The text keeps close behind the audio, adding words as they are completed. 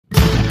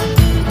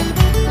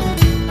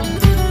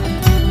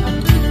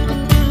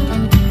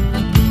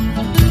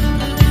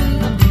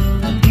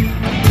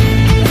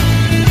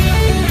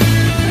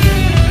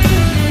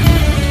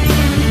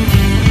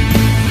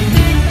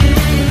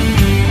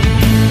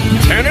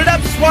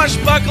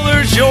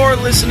Swashbucklers, you're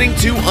listening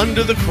to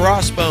Under the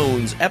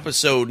Crossbones,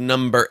 episode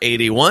number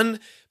 81.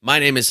 My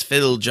name is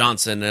Phil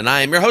Johnson, and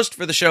I am your host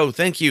for the show.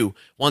 Thank you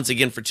once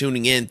again for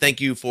tuning in.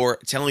 Thank you for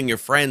telling your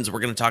friends.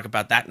 We're going to talk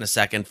about that in a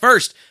second.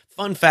 First,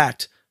 fun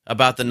fact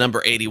about the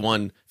number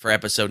 81 for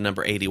episode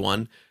number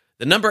 81.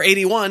 The number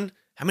 81,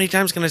 how many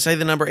times can I say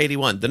the number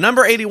 81? The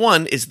number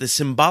 81 is the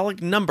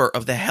symbolic number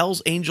of the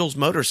Hells Angels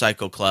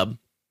Motorcycle Club,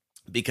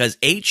 because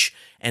H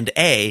and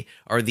A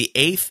are the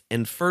 8th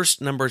and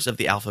 1st numbers of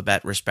the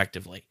alphabet,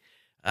 respectively.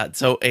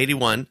 So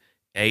 81,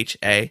 H,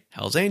 A,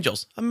 Hells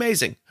Angels.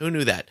 Amazing. Who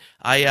knew that?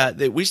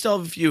 We still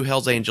have a few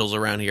Hells Angels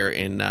around here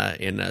in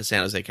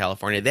San Jose,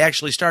 California. They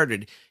actually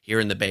started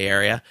here in the Bay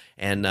Area,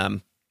 and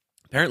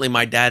apparently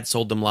my dad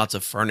sold them lots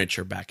of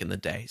furniture back in the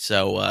day.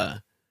 So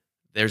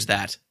there's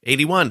that.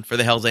 81 for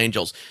the Hells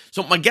Angels.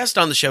 So my guest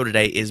on the show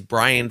today is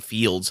Brian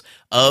Fields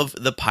of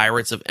the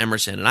Pirates of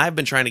Emerson. And I've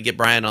been trying to get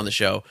Brian on the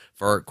show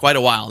for quite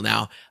a while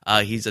now.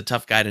 He's a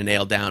tough guy to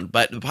nail down.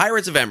 But the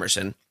Pirates of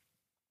Emerson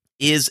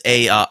is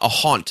a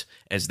haunt,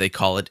 as they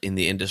call it in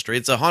the industry.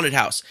 It's a haunted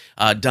house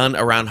done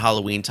around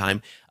Halloween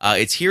time.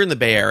 It's here in the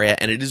Bay Area,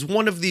 and it is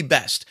one of the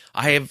best.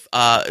 I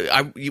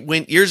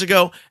went years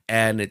ago,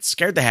 and it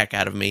scared the heck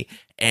out of me.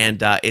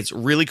 And it's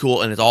really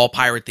cool, and it's all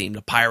pirate-themed,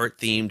 a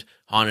pirate-themed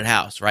haunted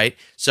house, right?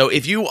 So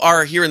if you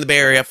are here in the Bay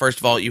Area, first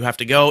of all, you have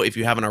to go if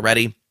you haven't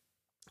already.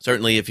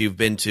 Certainly, if you've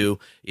been to,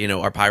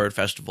 our pirate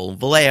festival in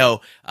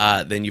Vallejo,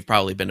 then you've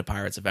probably been to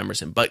Pirates of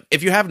Emerson. But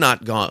if you have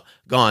not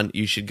gone,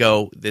 you should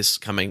go this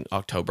coming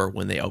October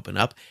when they open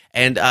up.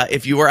 And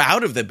if you are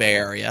out of the Bay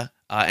Area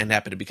and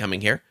happen to be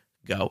coming here,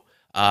 go.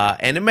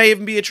 And it may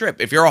even be a trip.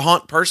 If you're a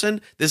haunt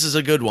person, this is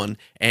a good one,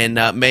 and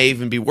may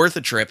even be worth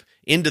a trip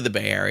into the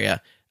Bay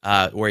Area.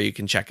 Where you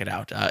can check it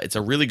out. It's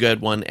a really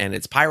good one, and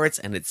it's pirates,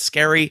 and it's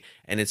scary,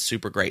 and it's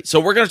super great. So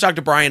we're going to talk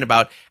to Brian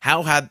about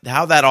how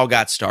that all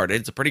got started.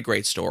 It's a pretty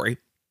great story.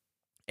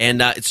 And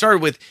it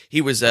started with,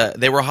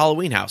 they were a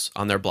Halloween house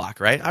on their block,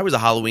 right? I was a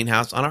Halloween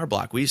house on our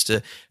block. We used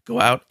to go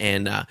out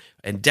and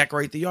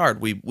decorate the yard.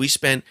 We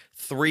spent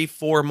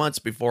 3-4 months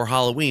before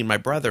Halloween, my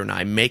brother and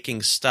I,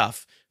 making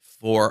stuff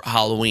for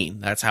Halloween.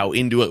 That's how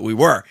into it we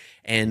were.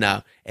 And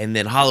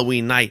then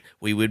Halloween night,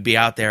 we would be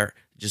out there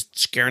just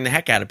scaring the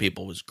heck out of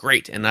people. It was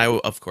great. And I,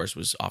 of course,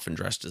 was often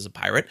dressed as a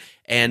pirate.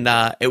 And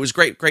it was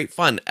great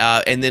fun.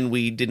 And then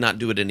we did not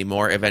do it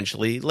anymore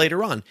eventually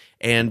later on.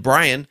 And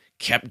Brian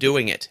kept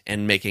doing it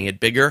and making it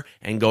bigger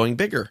and going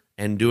bigger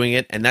and doing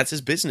it. And that's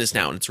his business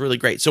now. And it's really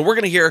great. So we're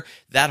going to hear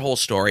that whole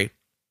story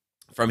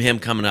from him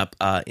coming up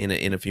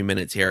in a few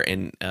minutes here,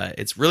 and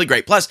it's really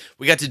great. Plus,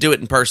 we got to do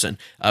it in person,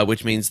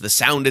 which means the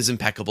sound is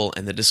impeccable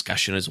and the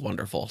discussion is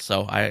wonderful.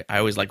 So I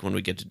always like when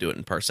we get to do it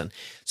in person.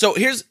 So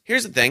here's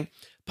the thing.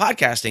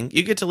 Podcasting,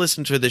 you get to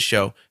listen to this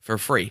show for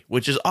free,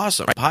 which is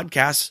awesome.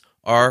 Podcasts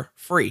are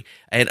free.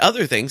 And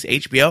other things,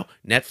 HBO,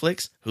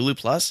 Netflix, Hulu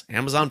Plus,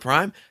 Amazon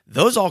Prime,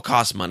 those all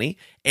cost money.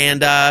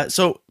 And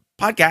so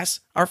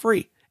podcasts are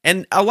free.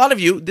 And a lot of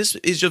you, this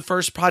is your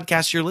first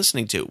podcast you're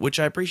listening to,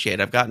 which I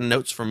appreciate. I've gotten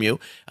notes from you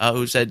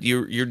who said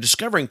you're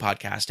discovering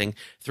podcasting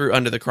through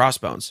Under the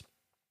Crossbones.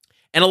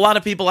 And a lot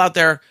of people out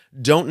there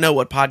don't know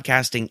what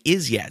podcasting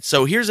is yet.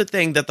 So here's a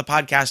thing that the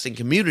podcasting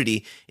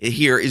community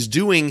here is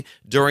doing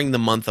during the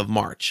month of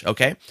March,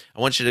 okay? I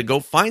want you to go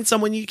find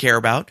someone you care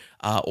about,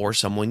 or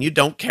someone you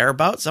don't care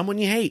about, someone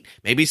you hate.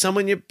 Maybe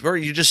someone you're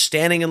just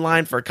standing in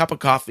line for a cup of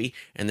coffee,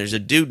 and there's a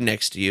dude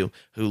next to you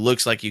who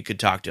looks like you could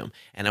talk to him.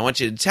 And I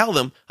want you to tell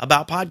them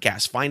about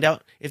podcasts. Find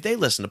out if they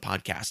listen to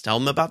podcasts. Tell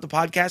them about the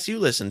podcast you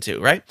listen to,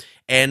 right?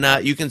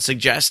 And you can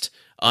suggest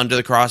Under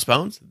the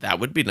Crossbones, that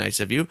would be nice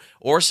of you,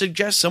 or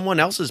suggest someone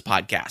else's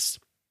podcast,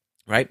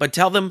 right? But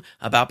tell them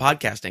about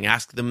podcasting,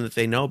 ask them if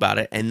they know about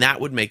it, and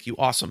that would make you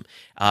awesome,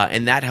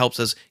 and that helps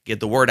us get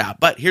the word out.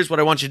 But here's what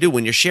I want you to do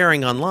when you're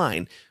sharing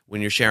online,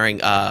 when you're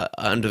sharing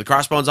Under the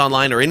Crossbones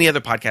online or any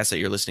other podcast that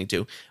you're listening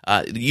to,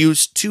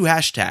 use 2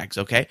 hashtags,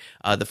 okay?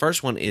 The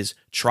first one is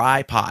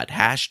tripod,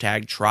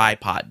 hashtag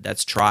tripod.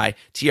 That's try,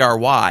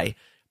 T-R-Y,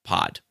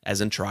 pod, as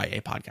in try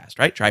a podcast,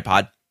 right?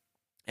 Tripod.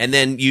 And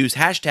then use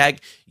hashtag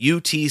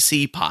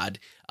UTCpod,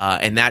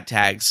 and that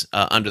tags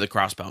Under the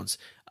Crossbones,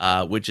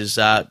 which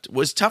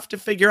was tough to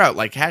figure out.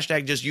 Like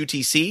hashtag just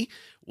UTC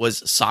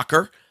was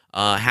soccer,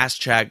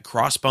 hashtag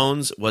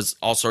Crossbones was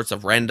all sorts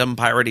of random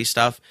piratey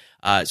stuff.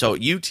 So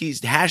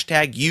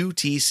hashtag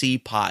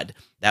UTCpod,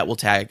 that will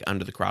tag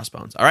Under the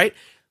Crossbones. All right,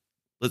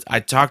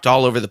 I talked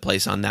all over the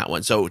place on that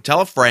one. So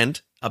tell a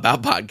friend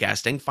about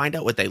podcasting, find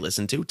out what they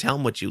listen to, tell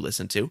them what you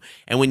listen to,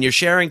 and when you're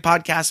sharing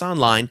podcasts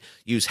online,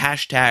 use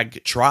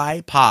hashtag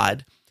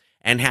tripod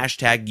and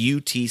hashtag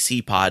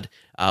UTCpod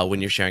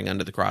when you're sharing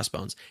Under the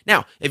Crossbones.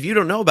 Now, if you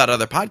don't know about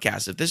other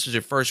podcasts, if this is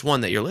your first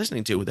one that you're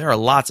listening to, there are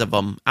lots of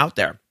them out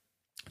there.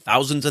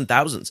 thousands and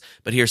thousands.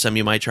 But here's some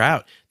you might try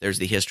out. There's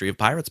the History of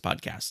Pirates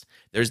podcast.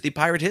 There's the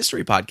Pirate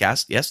History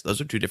podcast. Yes,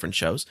 those are two different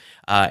shows,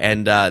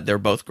 and they're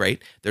both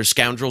great. There's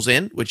Scoundrels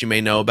Inn, which you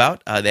may know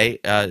about. They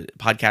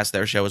podcast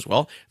their show as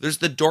well. There's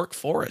the Dork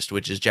Forest,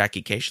 which is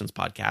Jackie Cation's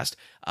podcast.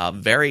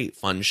 Very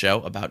fun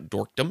show about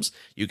dorkdoms.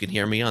 You can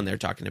hear me on there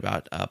talking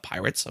about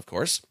pirates, of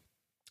course.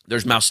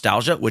 There's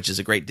Mousetalgia, which is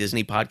a great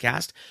Disney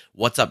podcast.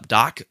 What's Up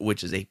Doc,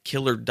 which is a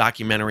killer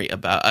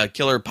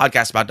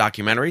podcast about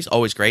documentaries,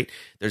 always great.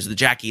 There's the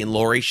Jackie and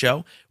Laurie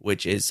show,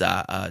 which is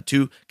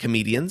two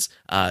comedians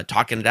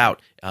talking it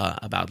out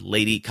about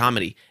lady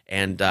comedy,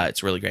 and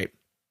it's really great.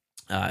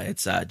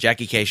 It's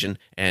Jackie Cation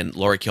and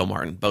Laurie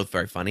Kilmartin, both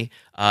very funny.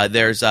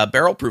 There's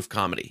Barrel Proof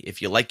Comedy.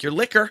 If you like your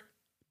liquor,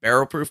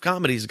 Barrel Proof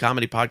Comedy is a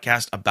comedy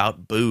podcast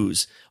about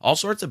booze, all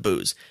sorts of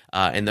booze,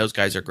 and those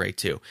guys are great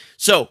too.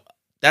 So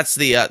that's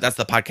the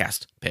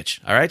podcast pitch.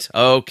 All right.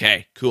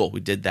 Okay, cool. We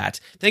did that.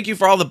 Thank you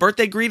for all the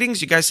birthday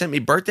greetings. You guys sent me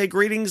birthday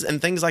greetings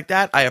and things like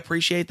that. I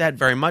appreciate that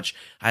very much.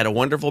 I had a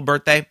wonderful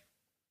birthday.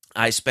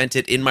 I spent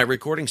it in my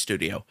recording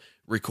studio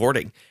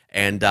recording,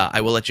 and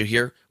I will let you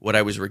hear what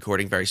I was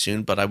recording very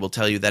soon, but I will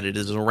tell you that it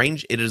is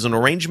an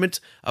arrangement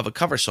of a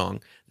cover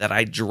song that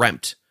I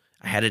dreamt.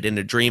 I had it in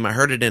a dream. I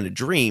heard it in a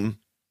dream,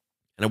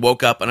 and I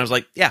woke up and I was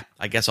like, yeah,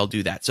 I guess I'll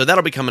do that. So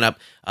that'll be coming up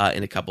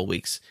in a couple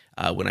weeks.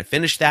 When I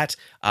finish that,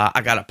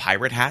 I got a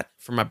pirate hat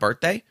for my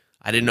birthday.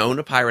 I didn't own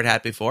a pirate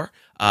hat before.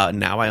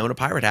 Now I own a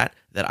pirate hat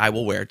that I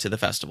will wear to the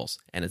festivals,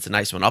 and it's a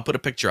nice one. I'll put a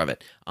picture of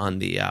it on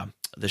the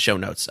show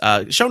notes.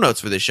 Show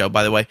notes for this show,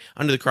 by the way,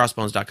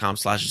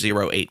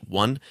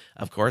 underthecrossbones.com/081,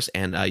 of course,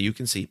 and you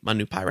can see my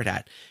new pirate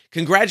hat.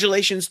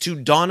 Congratulations to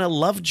Donna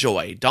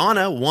Lovejoy.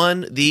 Donna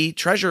won the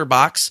treasure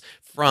box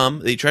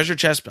from the treasure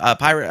chest my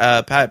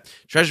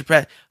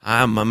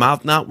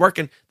mouth not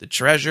working. The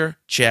treasure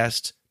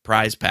chest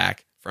prize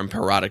pack from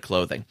Parada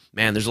Clothing.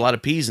 Man, there's a lot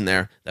of P's in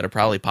there that are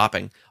probably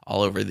popping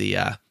all over the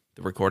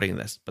recording of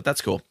this, but that's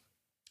cool.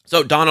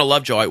 So Donna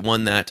Lovejoy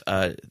won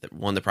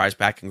won the prize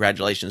pack.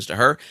 Congratulations to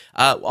her.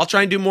 I'll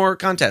try and do more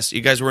contests.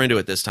 You guys were into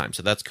it this time,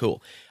 so that's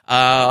cool.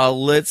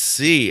 Let's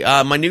see.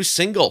 My new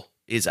single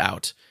is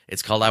out.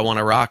 It's called I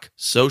Wanna Rock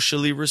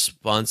Socially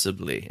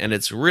Responsibly, and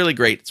it's really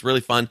great. It's really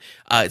fun.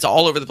 It's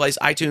all over the place.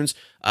 iTunes,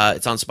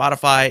 it's on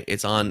Spotify,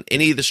 it's on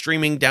any of the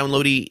streaming,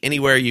 downloady,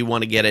 anywhere you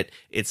want to get it,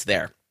 it's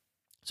there.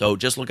 So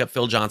just look up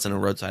Phil Johnson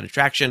and Roadside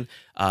Attraction,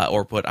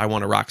 or put I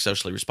Wanna Rock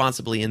Socially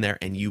Responsibly in there,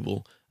 and you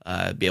will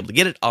be able to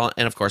get it.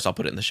 And of course, I'll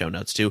put it in the show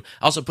notes too.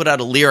 I also put out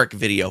a lyric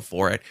video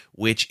for it,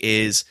 which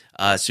is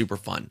super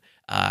fun.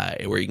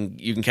 Where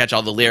you can catch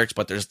all the lyrics,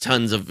 but there's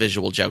tons of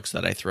visual jokes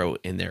that I throw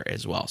in there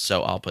as well.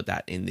 So I'll put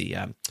that in the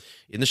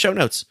show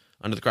notes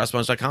under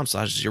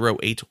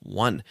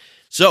thecrossbones.com/081.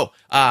 So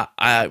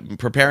I'm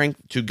preparing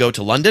to go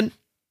to London.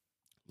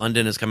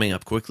 London is coming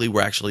up quickly. We're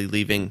actually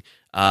leaving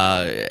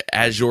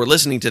as you're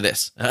listening to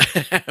this.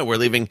 We're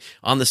leaving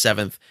on the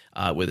 7th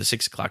with a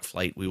 6 o'clock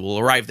flight. We will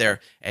arrive there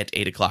at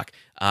 8 o'clock.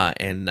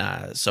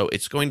 So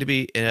it's going to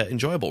be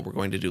enjoyable. We're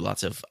going to do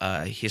lots of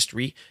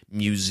history,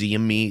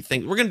 museum-y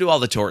things. We're going to do all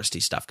the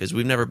touristy stuff because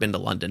we've never been to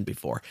London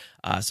before.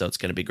 So it's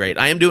going to be great.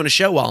 I am doing a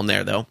show while I'm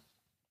there, though.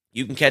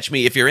 You can catch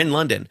me if you're in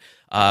London.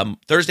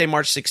 Thursday,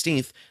 March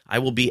 16th, I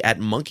will be at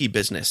Monkey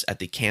Business at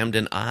the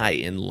Camden Eye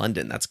in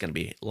London. That's going to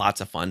be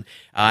lots of fun.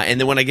 And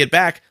then when I get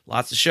back,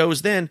 lots of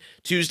shows then.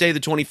 Tuesday,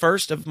 the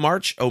 21st of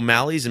March,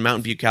 O'Malley's in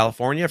Mountain View,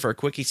 California for a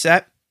quickie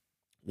set.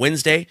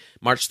 Wednesday,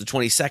 March the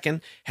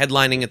 22nd,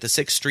 headlining at the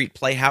 6th Street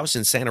Playhouse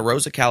in Santa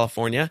Rosa,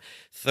 California.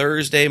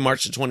 Thursday,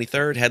 March the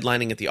 23rd,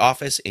 headlining at the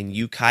Office in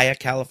Ukiah,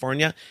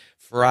 California.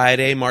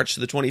 Friday, March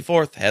the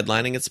 24th,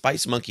 headlining at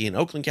Spice Monkey in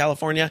Oakland,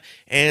 California.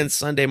 And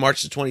Sunday,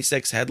 March the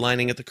 26th,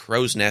 headlining at the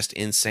Crow's Nest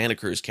in Santa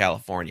Cruz,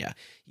 California.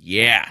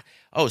 Yeah.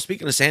 Oh,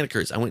 speaking of Santa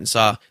Cruz, I went and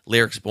saw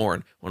Lyrics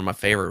Born, one of my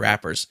favorite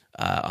rappers,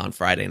 on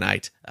Friday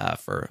night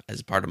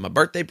as part of my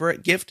birthday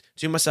gift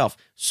to myself.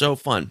 So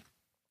fun.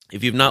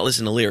 If you've not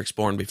listened to Lyrics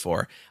Born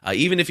before,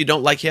 even if you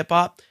don't like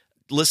hip-hop,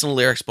 listen to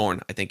Lyrics Born.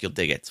 I think you'll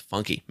dig it. It's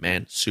funky,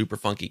 man. Super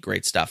funky.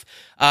 Great stuff.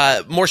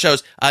 More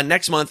shows.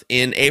 Next month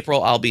in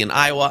April, I'll be in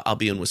Iowa. I'll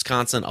be in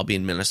Wisconsin. I'll be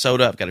in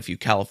Minnesota. I've got a few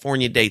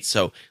California dates,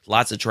 so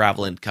lots of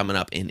traveling coming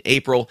up in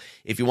April.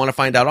 If you want to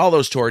find out all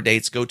those tour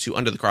dates, go to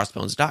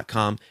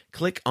underthecrossbones.com,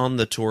 click on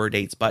the tour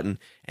dates button,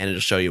 and it'll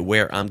show you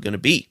where I'm going to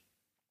be.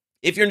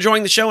 If you're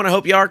enjoying the show, and I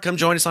hope you are, come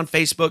join us on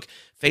Facebook,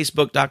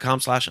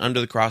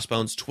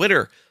 facebook.com/underthecrossbones,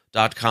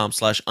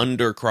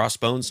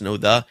 twitter.com/undercrossbones, no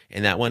the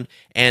in that one,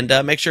 and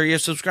make sure you're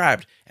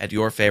subscribed at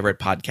your favorite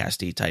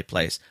podcasty type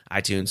place.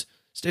 iTunes,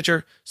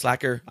 Stitcher,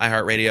 Slacker,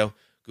 iHeartRadio,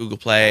 Google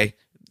Play,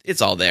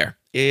 it's all there.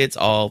 It's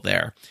all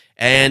there.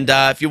 And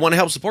if you want to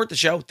help support the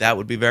show, that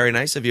would be very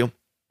nice of you.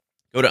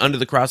 Go to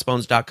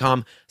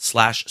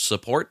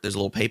underthecrossbones.com/support. There's a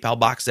little PayPal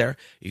box there.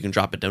 You can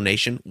drop a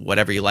donation,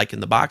 whatever you like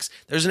in the box.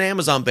 There's an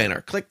Amazon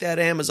banner. Click that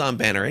Amazon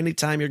banner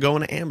anytime you're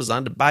going to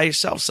Amazon to buy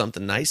yourself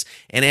something nice,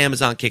 and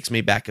Amazon kicks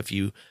me back a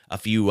few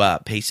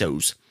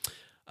pesos.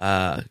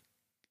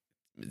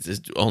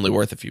 it's only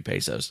worth a few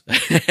pesos.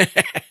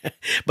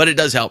 But it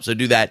does help, so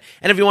do that.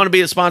 And if you want to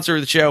be a sponsor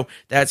of the show,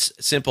 that's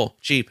simple,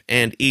 cheap,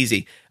 and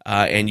easy.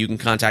 And you can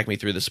contact me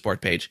through the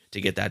support page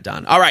to get that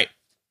done. All right.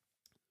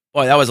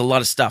 Boy, that was a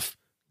lot of stuff.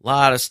 A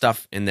lot of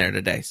stuff in there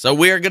today. So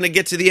we're going to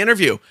get to the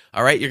interview.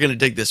 All right, you're going to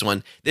dig this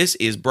one. This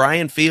is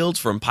Brian Fields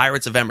from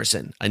Pirates of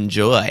Emerson.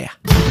 Enjoy.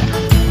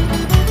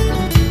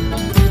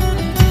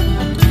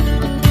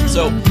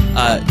 So,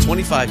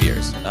 25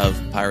 years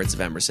of Pirates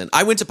of Emerson.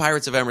 I went to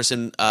Pirates of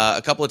Emerson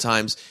a couple of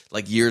times,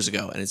 like years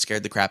ago, and it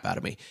scared the crap out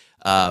of me.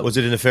 Was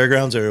it in the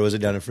fairgrounds or was it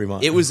down in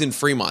Fremont? It was in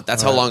Fremont.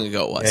 That's how long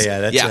ago it was.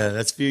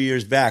 That's a few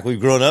years back.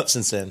 We've grown up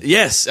since then.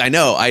 Yes, I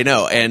know.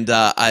 And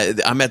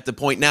I'm at the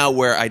point now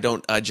where I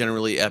don't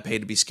generally pay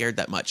to be scared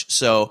that much.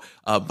 So,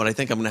 but I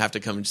think I'm going to have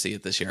to come and see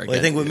it this year again. Well,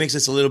 I think what makes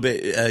us a little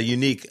bit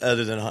unique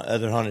other than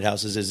other haunted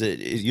houses is that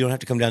you don't have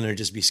to come down there and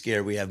just be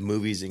scared. We have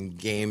movies and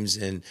games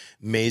and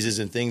mazes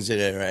and things that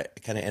are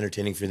kind of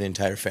entertaining for the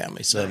entire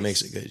family. So that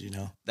makes it good, you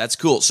know. That's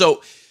cool.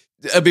 So,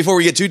 before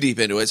we get too deep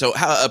into it, so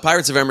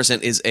Pirates of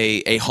Emerson is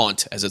a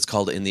haunt, as it's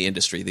called in the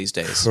industry these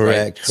days.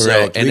 Correct,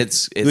 right? correct.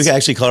 So, and we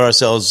actually call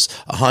ourselves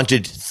a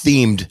haunted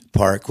themed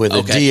park with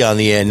a D on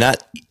the end,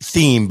 not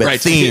theme, but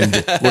themed.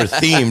 We're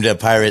themed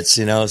pirates,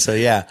 you know. So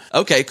yeah.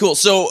 Okay, cool.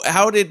 So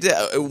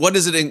what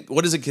does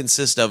it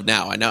consist of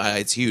now? I know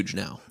it's huge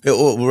now.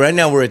 Right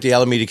now we're at the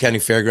Alameda County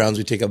Fairgrounds.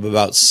 We take up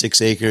about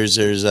 6 acres.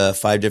 There's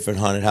 5 different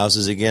haunted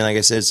houses. Again, like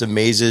I said, it's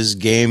mazes,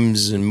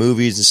 games, and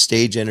movies, and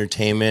stage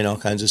entertainment, all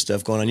kinds of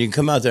stuff going on. You can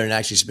come out there and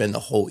actually spend the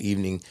whole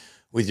evening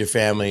with your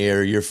family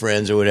or your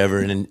friends or whatever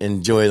and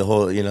enjoy the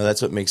whole, you know,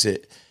 that's what makes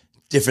it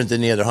different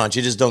than the other haunts.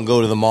 You just don't go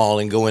to the mall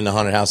and go in the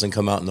haunted house and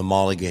come out in the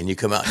mall again. You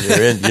come out and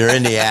you're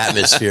in the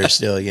atmosphere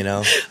still, you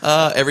know.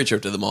 Every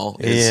trip to the mall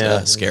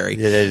is scary.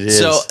 Yeah, it is.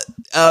 So,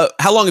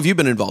 how long have you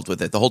been involved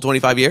with it? The whole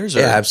 25 years? Or?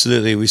 Yeah,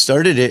 absolutely. We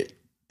started it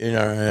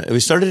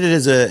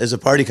as a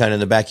party kind of in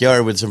the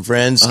backyard with some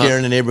friends,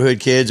 scaring the neighborhood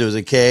kids. It was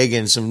a keg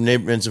and some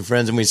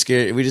friends, and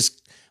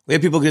we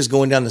had people just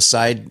going down the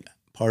side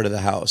part of the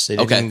house. They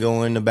didn't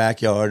go in the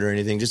backyard or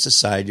anything, just a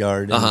side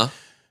yard. And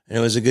it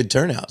was a good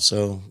turnout.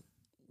 So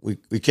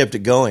we kept it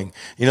going.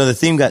 You know, the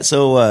theme got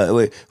so,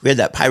 we had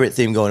that pirate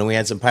theme going and we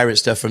had some pirate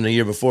stuff from the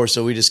year before.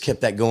 So we just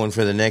kept that going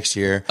for the next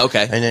year.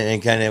 Okay. And then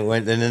kind of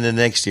went, and then the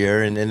next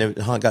year and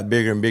the hunt got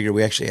bigger and bigger.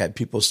 We actually had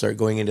people start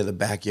going into the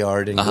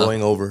backyard and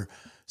going over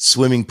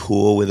swimming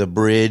pool with a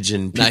bridge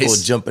and people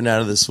jumping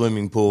out of the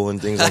swimming pool and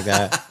things like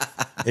that.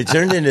 It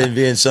turned into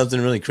being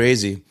something really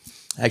crazy.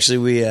 Actually,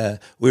 we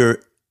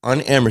were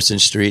on Emerson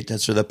Street.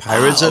 That's where the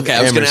Pirates of Emerson.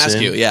 I was going to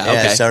ask you. Yeah,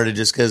 okay. Started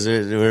just because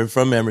we were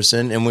from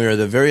Emerson, and we were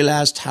the very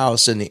last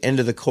house in the end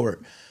of the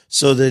court.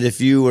 So that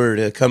if you were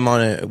to come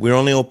on we're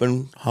only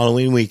open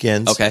Halloween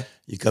weekends. Okay.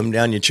 You come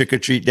down, you trick or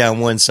treat down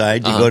one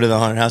side. You go to the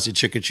haunted house, you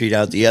trick or treat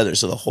out the other.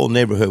 So the whole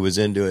neighborhood was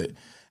into it.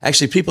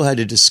 Actually, people had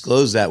to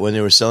disclose that when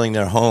they were selling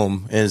their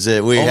home, is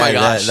that we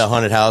had the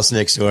haunted house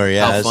next door.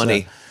 Yeah, how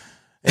funny.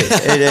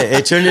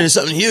 It turned into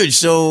something huge.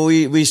 So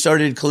we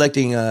started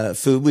collecting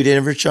food. We didn't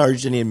ever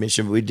charge any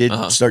admission, but we did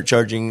start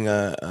charging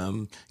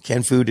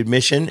canned food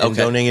admission and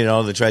donating it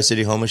all to the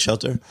Tri-City Homeless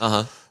Shelter.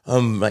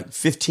 Like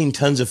 15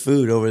 tons of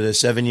food over the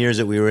 7 years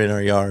that we were in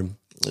our yard.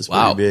 It's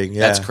pretty big.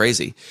 Yeah. That's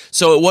crazy.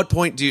 So at what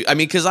point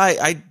because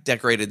I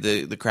decorated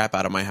the crap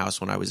out of my house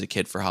when I was a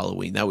kid for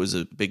Halloween. That was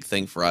a big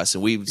thing for us.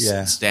 And we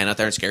stand out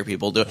there and scare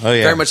people.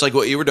 Very much like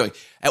what you were doing.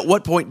 At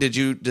what point did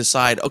you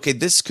decide, okay,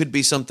 this could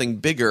be something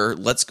bigger.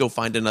 Let's go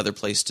find another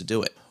place to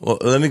do it. Well,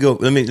 let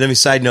me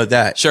side note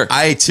that. Sure.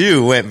 I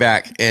too went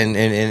back and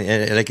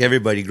like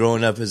everybody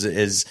growing up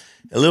is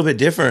a little bit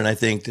different. I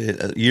think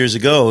that years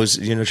ago,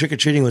 trick or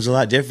treating was a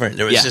lot different.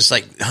 There was just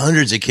like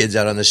hundreds of kids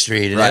out on the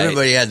street, and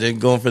everybody had to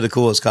go for the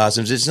coolest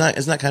costumes. It's not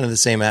kind of the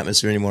same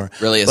atmosphere anymore.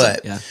 Really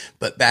isn't.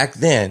 But back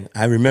then,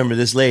 I remember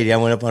this lady. I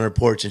went up on her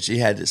porch, and she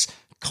had this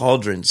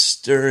cauldron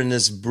stirring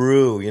this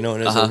brew, and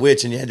it was a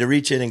witch, and you had to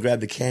reach in and grab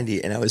the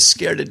candy, and I was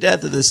scared to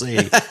death of this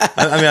lady.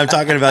 I mean, I'm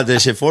talking about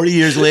this shit 40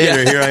 years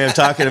later. Here I am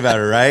talking about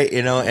her, right?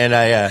 And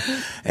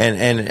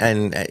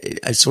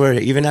I swear,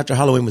 even after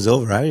Halloween was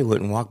over, I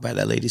wouldn't walk by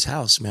that lady's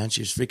house, man.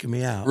 She was freaking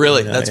me out.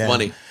 Really? That's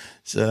funny.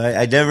 So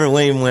I never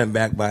even went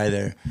back by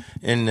there.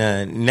 And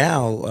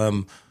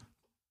now,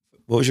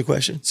 what was your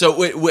question?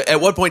 So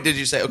at what point did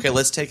you say, okay,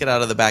 let's take it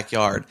out of the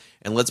backyard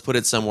and let's put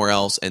it somewhere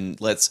else, and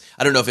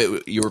I don't know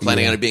if you were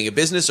planning on it being a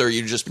business or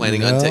you're just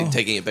planning on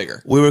taking it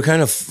bigger? We were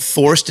kind of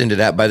forced into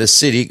that by the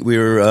city. We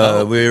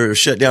were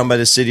shut down by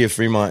the city of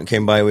Fremont.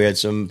 Came by. We had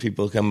some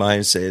people come by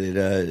and say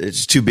that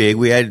it's too big.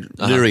 We had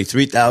literally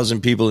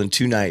 3,000 people in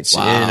 2 nights in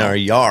our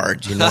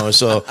yard,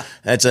 so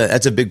that's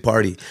a big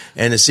party.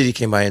 And the city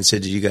came by and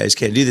said, you guys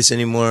can't do this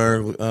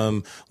anymore.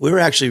 We were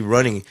actually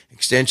running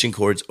extension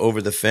cords over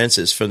the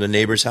fences from the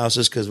neighbors'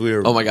 houses because we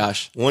were. Oh my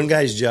gosh! One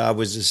guy's job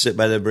was to sit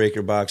by the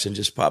breaker box and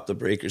just pop the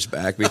breakers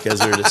back because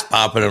they were just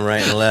popping them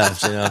right and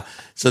left.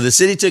 So the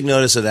city took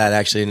notice of that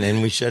actually, and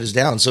then we shut us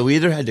down. So we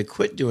either had to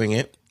quit doing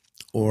it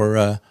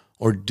or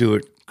do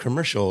it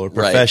commercial or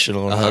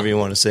professional, or however you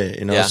want to say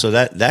it, So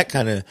that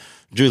kind of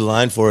drew the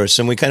line for us,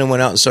 and we kind of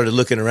went out and started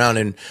looking around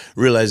and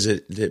realized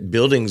that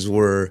buildings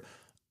were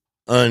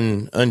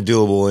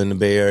undoable in the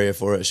Bay Area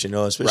for us,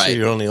 especially if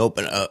you're only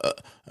open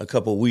a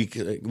couple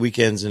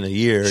weekends in a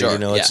year,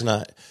 it's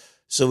not.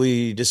 So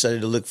we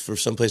decided to look for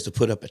some place to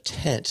put up a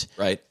tent,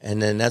 right?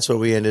 And then that's where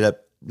we ended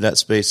up. That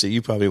space that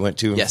you probably went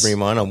to in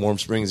Fremont on Warm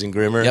Springs and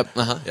Grimmer. Yep.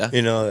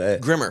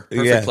 Grimmer,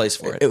 perfect place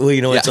for it. Well,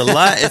 it's a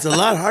lot. It's a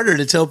lot harder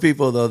to tell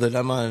people though that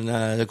I'm on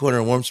the corner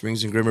of Warm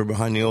Springs and Grimmer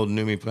behind the old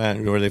NUMMI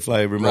plant where they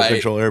fly remote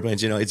control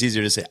airplanes. It's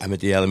easier to say I'm at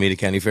the Alameda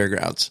County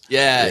Fairgrounds.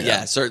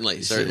 Yeah,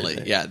 certainly.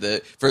 Yeah,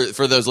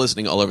 for those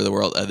listening all over the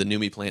world, the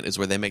NUMMI plant is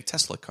where they make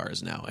Tesla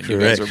cars now, and you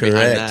guys were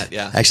behind that.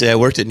 Yeah. Actually, I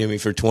worked at NUMMI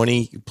for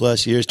 20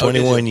 plus years,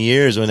 21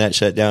 years when that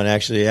shut down.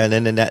 Actually, and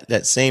then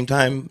that same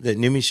time that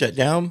NUMMI shut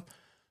down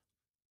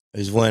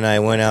is when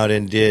I went out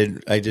and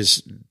did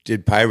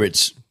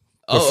pirates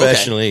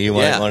professionally, you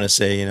might want to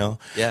say,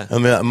 Yeah. I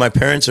mean, my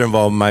parents are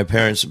involved. My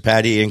parents,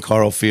 Patty and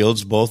Carl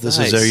Fields, both. This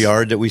is their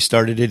yard that we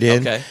started it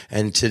in. Okay.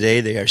 And today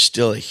they are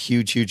still a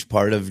huge, huge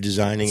part of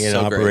designing and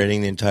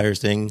operating the entire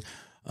thing.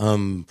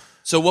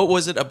 So what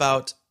was it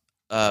about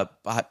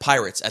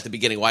pirates at the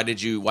beginning? Why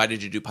did you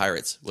do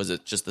pirates? Was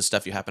it just the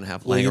stuff you happen to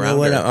have laying around?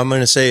 What? I'm going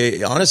to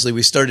say, honestly,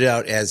 we started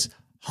out as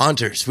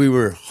haunters. We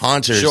were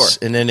haunters,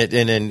 and then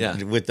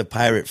with the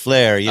pirate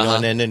flair,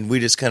 and then we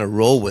just kind of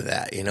roll with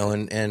that,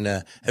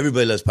 and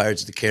everybody loves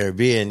Pirates of the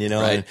Caribbean,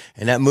 and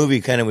that movie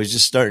kind of was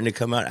just starting to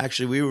come out.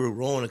 Actually, we were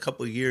rolling a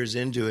couple of years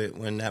into it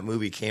when that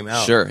movie came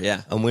out. Sure,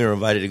 yeah. And we were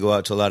invited to go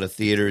out to a lot of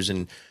theaters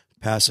and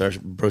pass our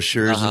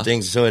brochures and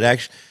things. So it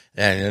actually,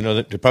 and I know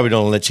that they probably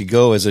don't let you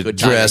go as a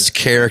dressed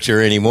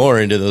character anymore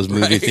into those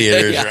movie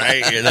theaters,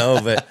 right?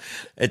 But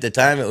at the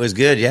time it was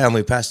good, and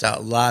we passed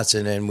out lots,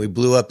 and then we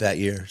blew up that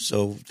year.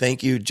 So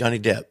thank you, Johnny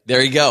Depp.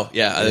 There you go.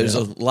 Yeah, there's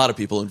a lot of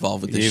people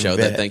involved with this show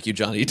that thank you,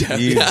 Johnny Depp.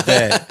 You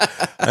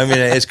bet. I mean,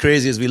 as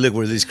crazy as we look,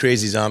 we're these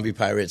crazy zombie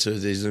pirates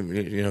with these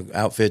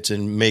outfits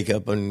and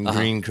makeup and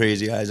green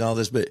crazy eyes and all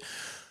this, but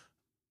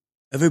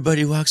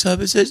everybody walks up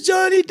and says,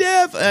 Johnny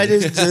Depp. I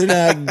just do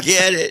not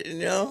get it,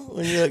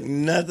 when you look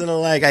nothing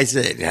alike. I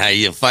said,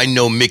 you'll find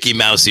no Mickey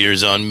Mouse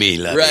ears on me,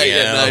 lovey, right,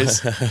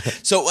 nice.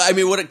 So, I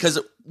mean, because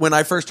when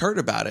I first heard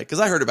about it, because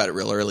I heard about it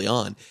real early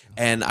on,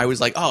 and I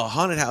was like, oh,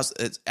 haunted house.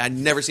 I'd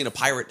never seen a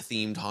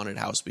pirate-themed haunted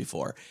house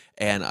before,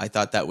 and I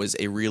thought that was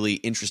a really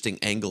interesting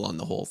angle on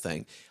the whole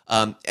thing.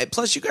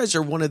 Plus, you guys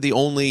are one of the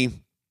only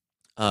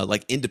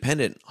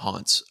independent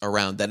haunts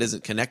around that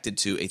isn't connected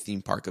to a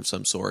theme park of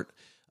some sort.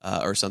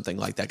 Or something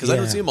like that, because I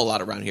don't see them a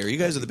lot around here. You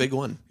guys are the big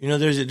one.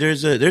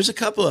 There's a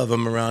couple of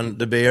them around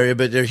the Bay Area,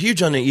 but they're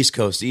huge on the East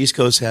Coast. The East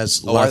Coast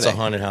has lots of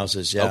haunted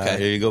houses. Yeah,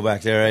 okay. You go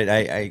back there.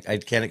 I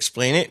can't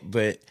explain it,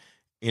 but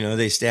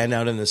they stand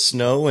out in the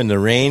snow and the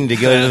rain to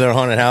go to their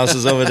haunted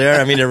houses over there.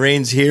 I mean, it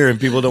rains here and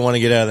people don't want to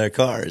get out of their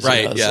cars.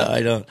 Right. Yeah. So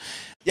I don't.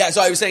 Yeah.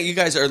 So I was saying, you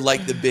guys are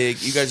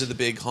the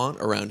big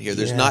haunt around here.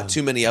 There's not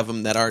too many of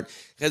them that aren't,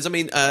 because I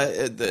mean,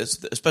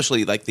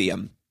 especially like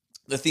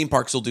the theme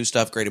parks will do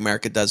stuff. Great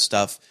America does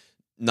stuff.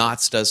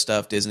 Knott's does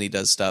stuff. Disney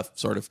does stuff.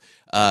 Sort of.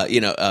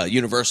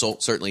 Universal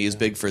certainly is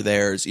big for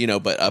theirs.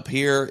 But up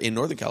here in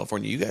Northern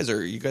California, you guys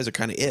are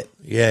kind of it.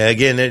 Yeah.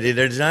 Again,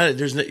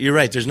 you're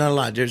right. There's not a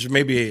lot. There's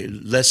maybe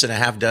less than a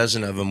half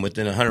dozen of them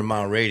within a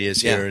 100-mile radius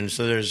here, and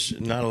so there's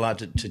not a lot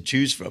to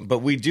choose from. But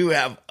we do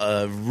have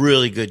a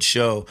really good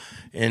show,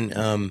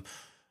 and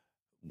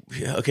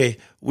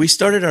we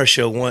started our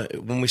show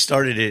when we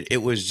started it.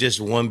 It was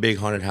just one big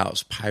haunted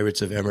house,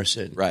 Pirates of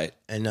Emerson, right?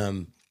 And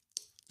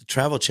the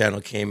Travel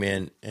Channel came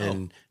in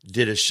and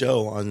did a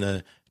show on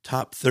the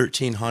top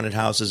 13 haunted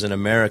houses in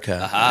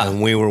America,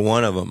 and we were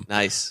one of them.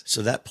 Nice.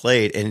 So that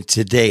played, and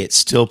today it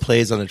still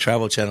plays on the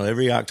Travel Channel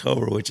every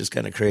October, which is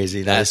kind of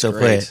crazy. They still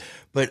play it.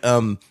 But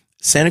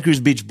Santa Cruz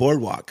Beach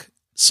Boardwalk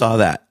saw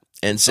that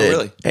and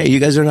said, hey, you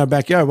guys are in our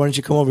backyard. Why don't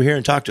you come over here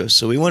and talk to us?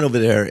 So we went over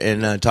there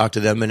and talked to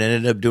them and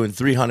ended up doing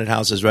 3 haunted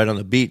houses right on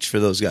the beach for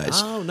those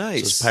guys. Oh,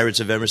 nice. So it's Pirates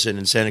of Emerson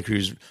and Santa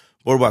Cruz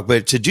Boardwalk.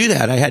 But to do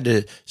that, I had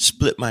to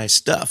split my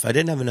stuff. I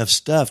didn't have enough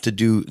stuff to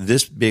do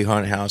this big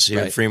haunted house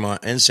here in Fremont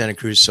and Santa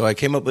Cruz. So I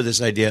came up with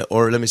this idea,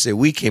 or let me say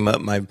we came up,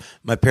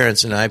 my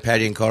parents and I,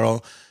 Patty and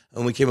Carl,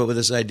 and we came up with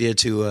this idea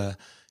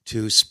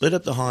to split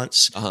up the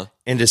haunts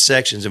into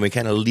sections, and we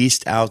kind of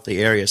leased out the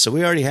area. So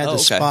we already had the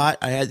spot.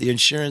 I had the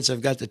insurance.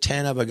 I've got the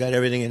tent up. I got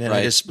everything. And then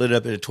I just split it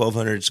up into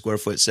 1,200 square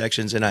foot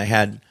sections. And I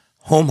had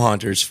home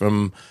haunters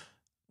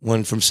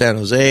one from San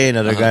Jose,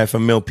 another guy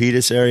from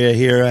Milpitas area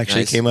here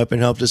actually came up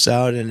and helped us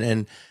out.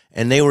 And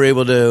they were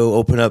able to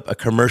open up a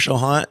commercial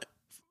haunt,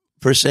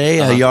 per se,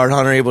 a yard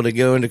haunter able to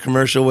go into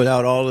commercial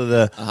without all of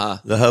the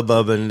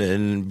hubbub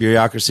and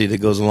bureaucracy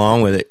that goes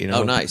along with it.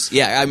 Oh, nice.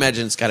 Yeah, I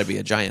imagine it's got to be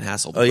a giant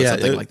hassle to put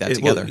something like that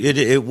together.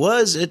 It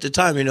was at the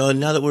time, and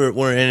now that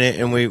we're in it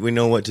and we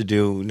know what to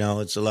do, now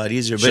it's a lot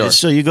easier. But it's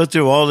still, you go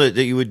through all that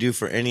you would do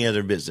for any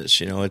other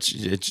business.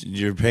 It's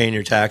you're paying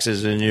your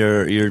taxes and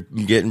you're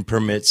getting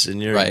permits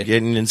and you're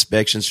getting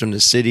inspections from the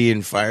city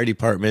and fire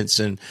departments,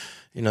 and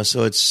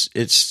so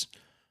it's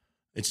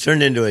It's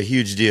turned into a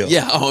huge deal.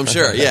 Yeah. Oh, I'm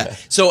sure. Yeah.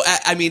 So,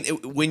 I mean,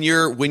 when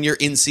you're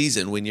in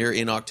season, when you're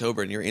in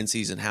October and you're in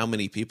season, how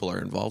many people are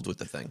involved with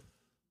the thing?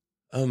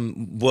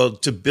 Well,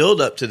 to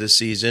build up to the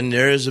season,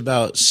 there is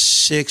about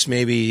 6,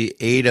 maybe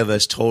 8 of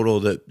us total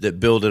that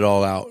build it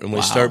all out. And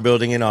we start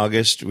building in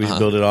August. We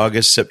build it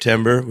August,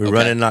 September. We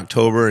run it in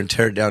October and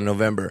tear it down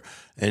November.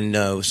 And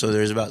so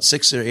there's about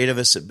 6 or 8 of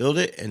us that build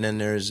it. And then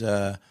there's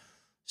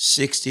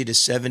 60 to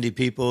 70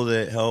 people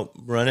that help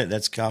run it.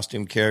 That's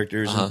costume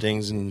characters and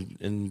things.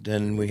 And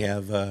then we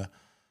have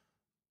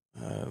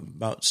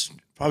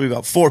probably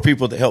about 4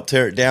 people that help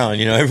tear it down.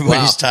 You know,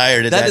 everybody's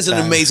tired at that time. That is an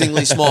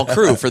amazingly small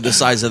crew for the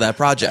size of that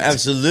project.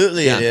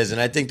 Absolutely, it is.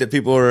 And I think that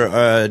people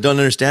don't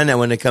understand that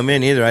when they come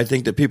in either. I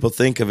think that people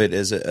think of it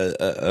as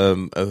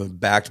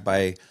backed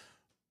by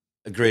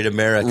a Great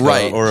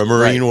America or a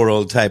Marine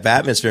World type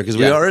atmosphere, because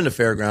we are in the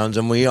fairgrounds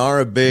and we are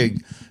a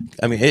big,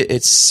 I mean,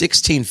 it's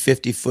 16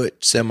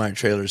 50-foot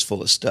semi-trailers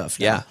full of stuff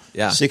now.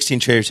 Yeah. 16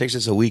 trailers. Takes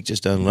us a week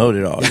just to unload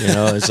it all. You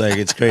know, it's like,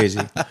 it's crazy.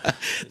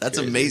 That's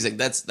amazing.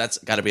 That's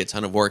got to be a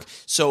ton of work.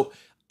 So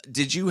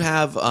did you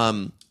have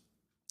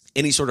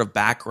any sort of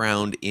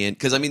background in,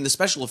 because I mean, the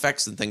special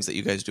effects and things that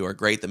you guys do are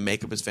great. The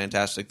makeup is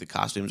fantastic. The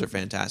costumes are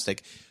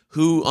fantastic.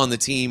 Who on the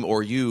team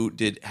or you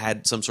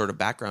had some sort of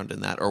background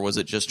in that, or was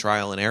it just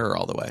trial and error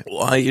all the way?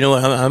 Well, you know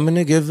what? I'm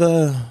gonna give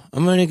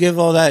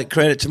all that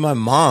credit to my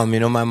mom.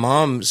 You know, my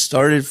mom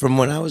started from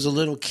when I was a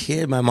little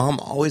kid. My mom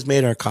always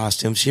made our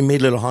costumes. She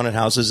made little haunted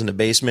houses in the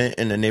basement,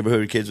 and the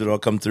neighborhood kids would all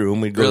come through,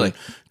 and we'd go and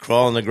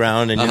crawl on the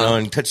ground and you know,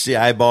 and touch the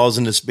eyeballs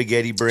and the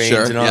spaghetti brains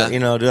and all. You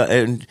know,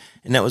 and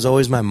that was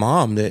always my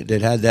mom that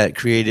had that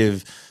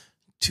creative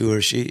to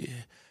her.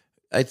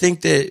 I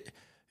think that,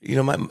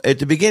 you know, at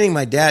the beginning,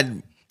 my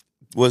dad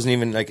wasn't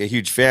even like a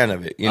huge fan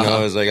of it. You know,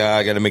 I was like,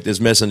 I got to make this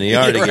mess in the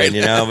yard again,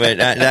 you know, but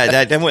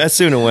that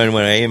soon went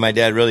away. My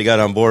dad really got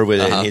on board with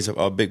it, and he's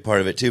a big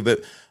part of it too. But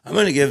I'm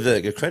going to give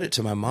the credit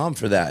to my mom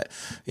for that,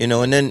 you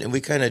know, and then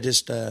we kind of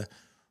just took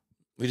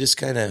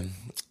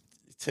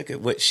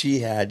it what she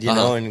had, you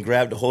know, and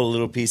grabbed a whole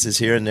little pieces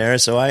here and there.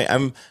 So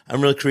I'm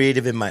real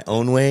creative in my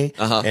own way,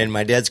 and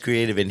my dad's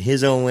creative in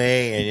his own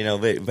way, and you know,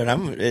 but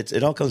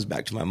it all comes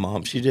back to my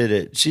mom. She did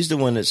it. She's the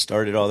one that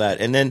started all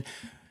that, and then.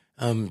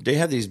 They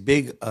have these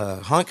big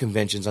haunt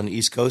conventions on the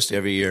East Coast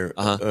every year,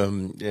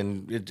 and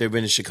they've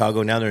been in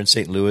Chicago. Now they're in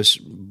St. Louis,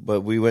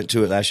 but we went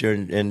to it last year,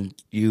 and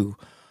you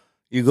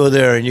go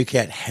there and you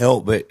can't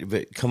help but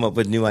come up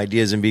with new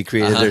ideas and be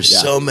creative. There's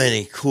so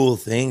many cool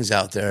things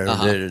out there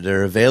that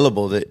are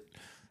available that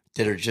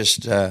are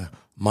just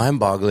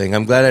mind-boggling.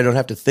 I'm glad I don't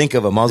have to think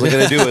of them. All I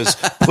got to do is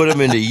put them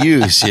into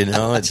use. You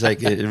know, it's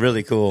like it's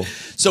really cool.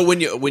 So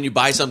when you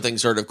buy something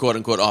sort of quote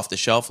unquote off the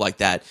shelf like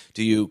that,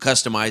 do you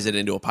customize it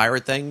into a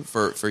pirate thing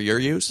for your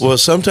use? Well,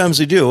 sometimes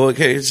we do.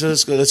 Okay, so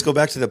let's go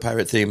back to the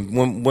pirate theme.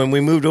 When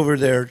we moved over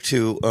there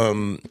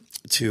to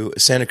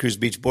Santa Cruz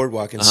Beach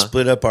Boardwalk and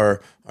split up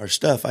our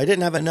stuff, I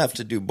didn't have enough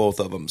to do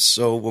both of them.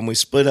 So when we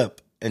split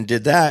up and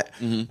did that,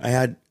 I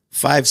had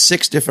 5,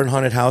 6 different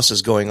haunted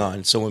houses going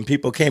on. So when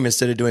people came,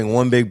 instead of doing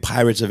one big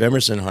Pirates of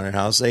Emerson haunted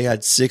house, they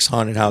had 6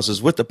 haunted houses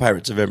with the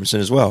Pirates of Emerson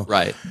as well.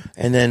 Right.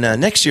 And then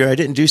next year, I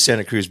didn't do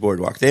Santa Cruz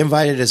Boardwalk. They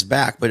invited us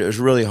back, but it was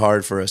really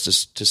hard for us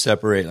to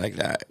separate like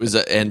that.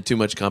 And too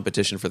much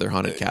competition for their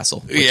haunted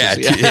castle. Yeah,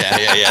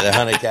 the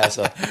haunted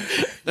castle.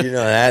 You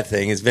know that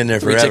thing. It's been there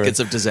forever. 3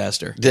 tickets of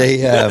disaster.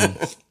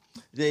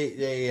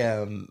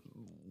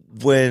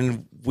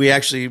 When we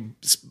actually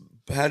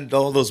had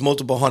all those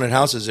multiple haunted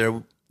houses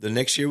there, the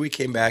next year we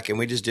came back and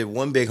we just did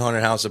one big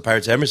haunted house of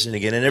Pirates of Emerson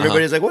again, and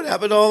everybody's like, "What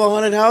happened to all the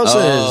haunted houses?"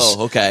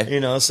 Oh, okay. You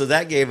know, so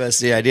that gave us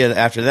the idea that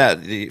after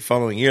that, the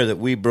following year, that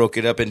we broke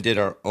it up and did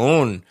our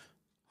own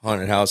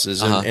haunted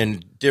houses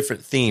and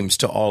different themes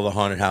to all the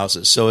haunted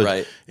houses. So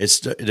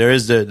there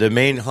is the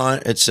main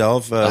haunt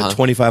itself,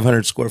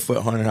 2,500 square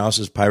foot haunted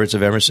houses, Pirates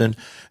of Emerson,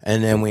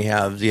 and then we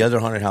have the other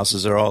haunted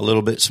houses. They're all a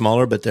little bit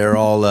smaller, but they're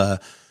all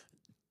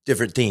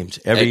different themed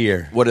every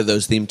year. What are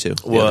those themed to?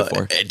 Well,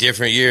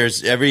 different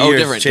years. Every year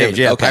change. Different.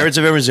 Yeah, okay. Pirates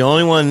of Emerson is the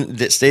only one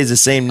that stays the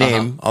same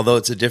name, although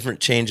it's a different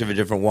change of a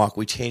different walk.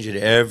 We change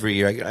it every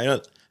year.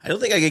 I don't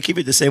think I could keep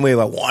it the same way if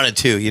I wanted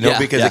to, you know,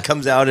 because it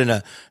comes out in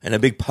a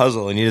big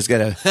puzzle, and you just got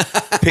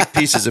to pick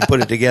pieces and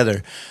put it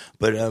together.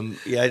 But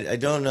I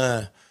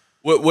don't.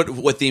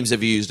 What themes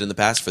have you used in the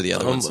past for the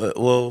other ones?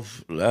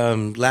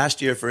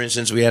 Last year, for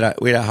instance, we had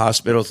a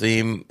hospital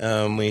theme.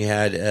 We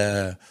had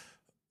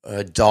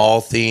a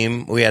doll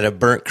theme. We had a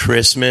burnt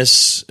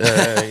Christmas. You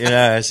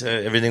know, so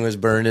everything was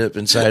burned up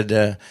inside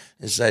the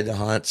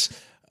haunts.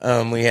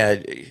 We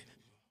had.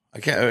 I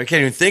can't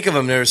even think of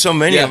them. There were so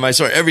many of them. I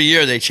saw every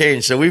year they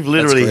change. So we've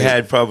literally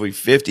had probably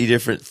 50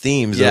 different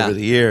themes over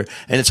the year,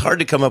 and it's hard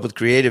to come up with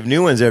creative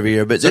new ones every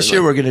year. But this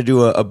year we're going to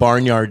do a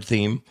barnyard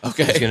theme.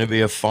 Okay, it's going to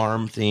be a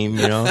farm theme,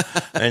 you know,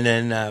 and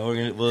then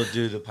we'll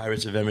do the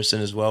Pirates of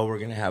Emerson as well. We're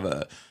going to have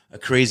a a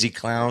crazy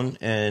clown,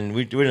 and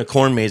we're doing a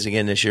corn maze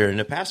again this year. In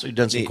the past, we've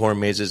done some corn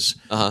mazes,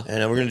 and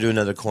we're going to do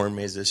another corn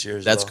maze this year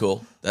as That's well.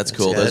 cool. That's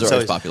cool. Those are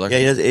always popular.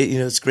 Yeah,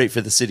 it's great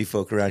for the city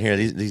folk around here.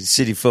 These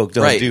city folk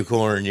don't do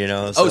corn,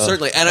 So. Oh,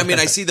 certainly. And I mean,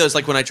 I see those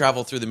like when I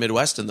travel through the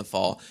Midwest in the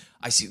fall.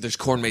 I see there's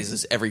corn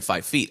mazes every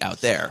 5 feet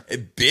out there.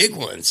 Big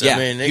ones. Yeah, I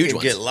mean, they huge can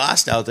ones. get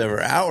lost out there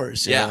for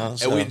hours. You know,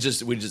 so. And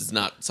we just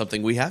not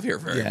something we have here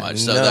very much.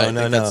 So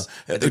No.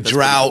 That's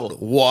Drought,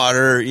 cool.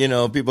 water.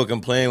 People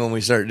complain when we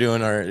start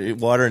doing our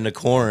water in the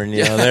corn.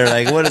 They're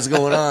like, "What is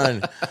going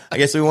on?" I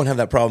guess we won't have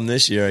that problem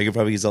this year. I could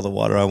probably use all the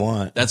water I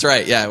want. That's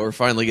right. Yeah, we're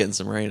finally getting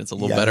some rain. It's a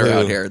little better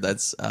out here.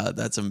 That's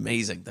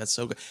amazing. That's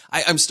so good.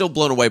 I'm still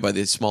blown away by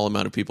the small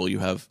amount of people you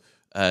have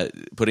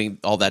putting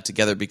all that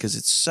together because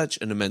it's such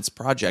an immense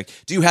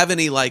project. Do you have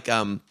any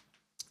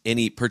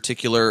any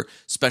particular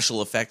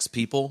special effects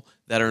people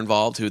that are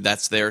involved who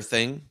that's their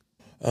thing?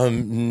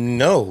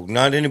 No,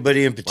 not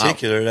anybody in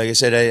particular. Wow. Like I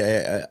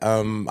said,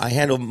 I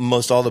handle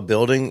most all the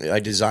building.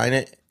 I design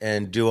it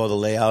and do all the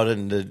layout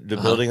and the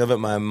building of it.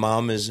 My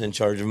mom is in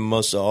charge of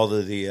most of all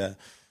of the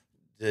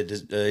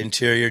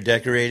interior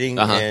decorating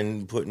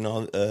and putting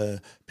all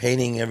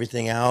painting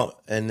everything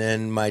out, and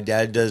then my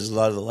dad does a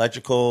lot of the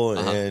electrical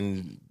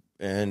and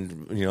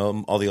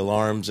all the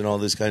alarms and all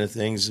these kind of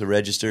things, the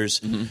registers.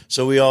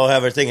 So we all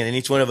have our thing, and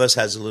each one of us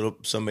has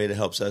somebody that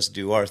helps us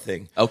do our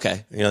thing.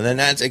 Okay, then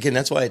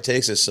that's why it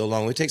takes us so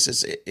long. It takes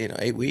us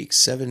 8 weeks,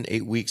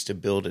 7-8 weeks to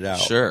build it out.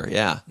 Sure,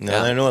 yeah.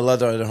 I know a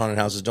lot of other haunted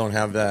houses don't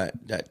have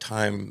that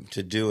time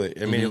to do it.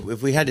 I mean,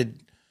 if we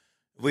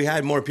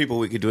had more people,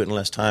 we could do it in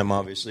less time,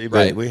 obviously.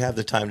 But we have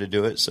the time to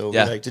do it, so we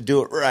like to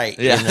do it right.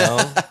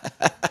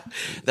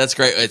 That's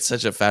great. It's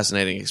such a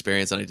fascinating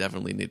experience, and I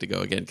definitely need to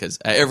go again because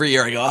every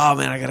year I go, oh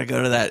man, I got to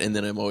go to that, and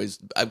then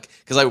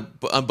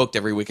I'm booked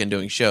every weekend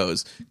doing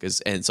shows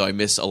and so I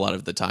miss a lot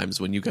of the times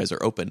when you guys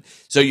are open.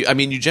 So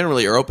you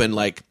generally are open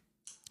like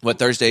what,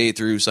 Thursday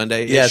through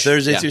Sunday? Yeah,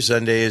 Thursday through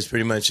Sunday is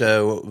pretty much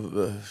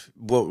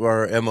what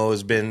our MO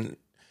has been.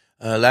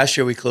 Last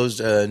year we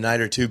closed a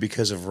night or two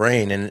because of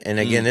rain, and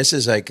again, this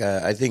is like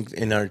I think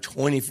in our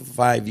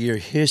 25-year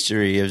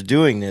history of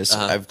doing this,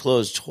 I've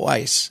closed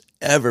twice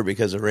ever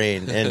because of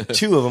rain, and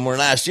 2 of them were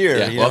last year.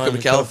 Welcome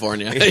to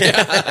California.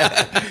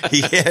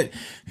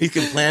 He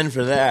can plan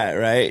for that,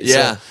 right?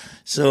 Yeah.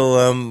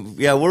 So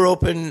we're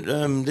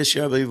open this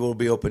year. I believe we'll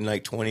be open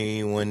like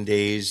 21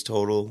 days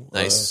total.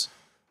 Nice.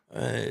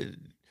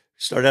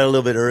 Start out a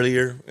little bit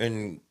earlier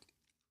and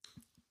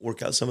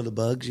work out some of the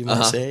bugs, you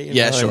might say.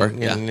 Sure.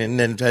 And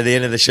then by the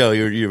end of the show,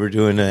 you were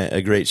doing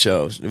a great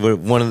show.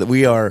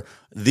 We are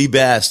the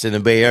best in the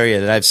Bay Area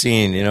that I've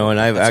seen, and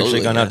I've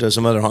actually gone out to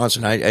some other haunts,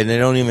 and they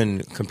don't even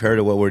compare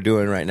to what we're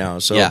doing right now.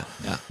 So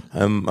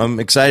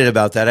I'm excited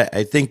about that.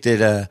 I think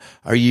that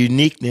our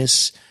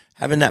uniqueness,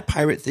 having that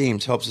pirate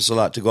themes, helps us a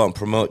lot to go out and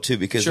promote too,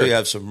 because we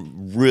have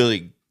some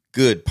really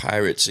good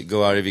pirates that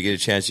go out. If you get a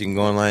chance, you can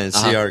go online and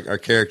see our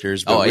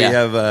characters. But we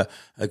have a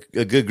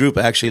good group.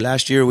 Actually,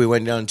 last year we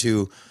went down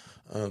to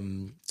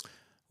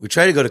we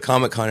try to go to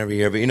Comic-Con every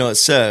year, but it's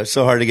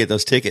so hard to get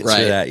those tickets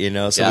for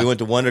that, So we went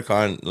to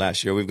WonderCon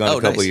last year. We've gone a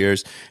couple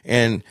years,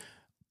 and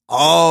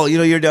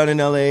you're down in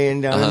LA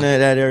and down in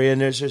that area, and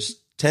there's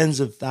just tens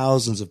of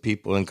thousands of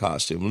people in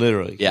costume,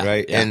 literally,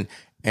 right? Yeah.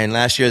 And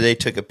last year they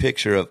took a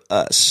picture of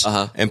us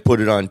and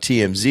put it on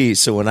TMZ.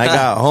 So when I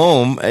got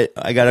home,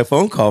 I got a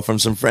phone call from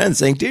some friends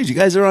saying, "Dude, you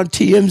guys are on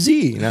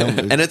TMZ."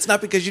 And it's not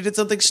because you did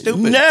something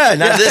stupid. No,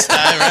 not this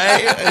time,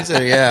 right? I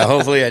said,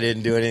 hopefully I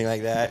didn't do anything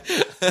like that.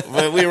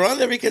 But we were on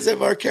there because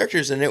of our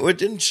characters, and it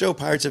didn't show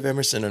Pirates of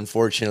Emerson,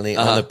 unfortunately,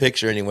 on the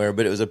picture anywhere.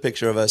 But it was a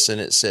picture of us,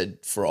 and it said,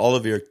 "For all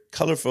of your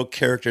colorful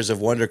characters of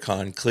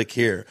WonderCon, click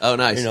here." Oh,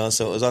 nice.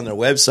 So it was on their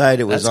website.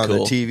 It was on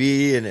cool. the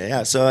TV,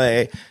 and so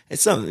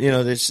it's something.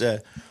 There's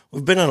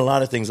we've been on a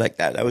lot of things like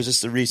that. That was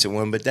just a recent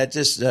one, but that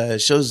just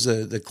shows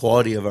the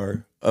quality of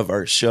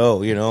our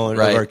show, and of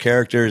our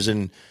characters,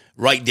 and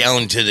right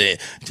down to the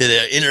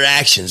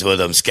interactions with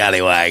them,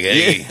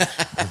 scallywag.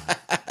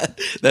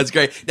 That's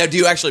great. Now, do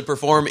you actually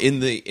perform in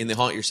the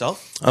haunt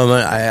yourself?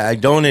 I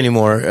don't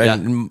anymore.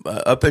 And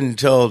up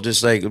until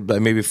just like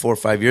maybe 4 or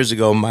 5 years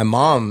ago, my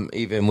mom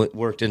even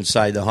worked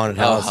inside the haunted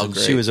house, and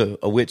she was a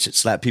witch that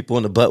slapped people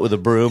in the butt with a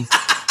broom.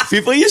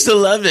 People used to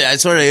love it.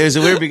 It was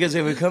weird because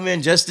they would come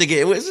in just to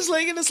it was just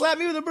like going to slap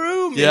me with a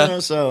broom.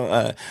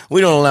 So we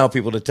don't allow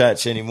people to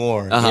touch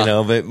anymore.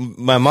 But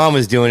my mom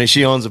was doing it.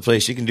 She owns the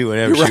place. She can do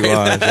whatever she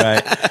wants,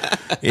 right?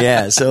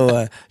 Yeah.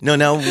 So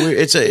now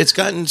it's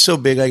gotten so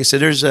big. Like I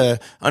said, there's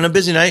on a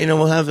busy night,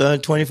 we'll have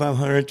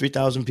 2,500,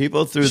 3,000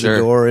 people through the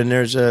door, and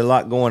there's a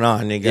lot going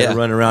on. They got to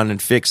run around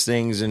and fix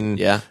things and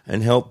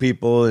help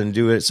people and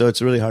do it. So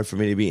it's really hard for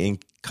me to be in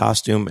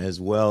costume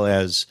as well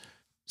as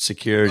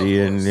security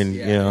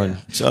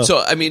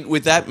so I mean,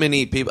 with that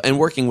many people and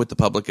working with the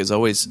public is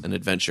always an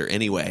adventure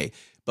anyway,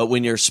 but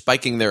when you're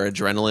spiking their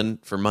adrenaline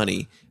for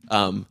money,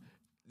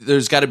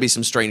 there's got to be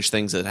some strange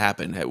things that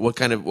happen. What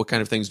kind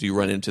of things do you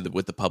run into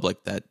with the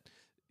public that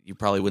you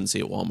probably wouldn't see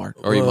at Walmart,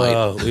 or you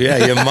might?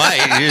 Yeah, you might.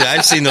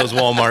 I've seen those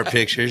Walmart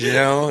pictures.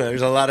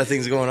 There's a lot of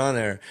things going on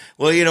there.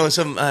 Well,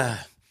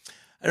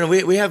 I don't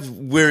know. We have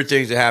weird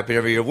things that happen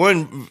every year.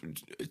 One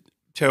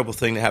terrible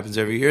thing that happens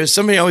every year is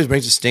somebody always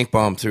brings a stink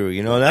bomb through.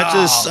 You know, that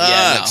just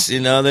sucks. Yeah, no.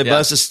 You know, they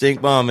bust a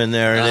stink bomb in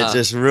there and it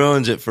just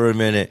ruins it for a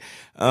minute.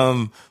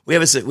 We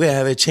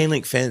have a chain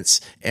link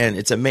fence and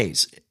it's a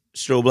maze.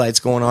 Strobe lights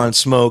going on,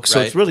 smoke. So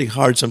it's really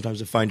hard sometimes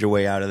to find your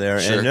way out of there.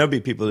 Sure. And there'll be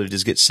people that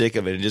just get sick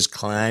of it and just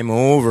climb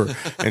over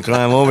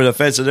the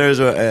fence. So there's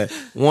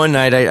one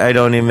night, I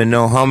don't even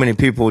know how many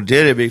people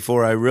did it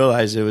before I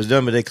realized it was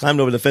done, but they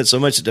climbed over the fence so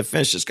much that the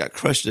fence just got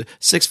crushed. A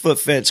 6-foot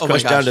fence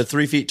crushed down to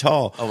 3 feet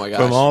tall. Oh my gosh.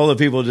 From all the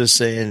people just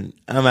saying,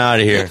 I'm out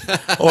of here.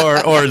 or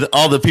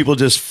all the people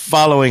just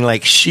following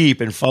like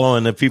sheep and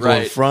following the people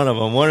in front of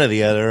them, one or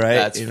the other, right?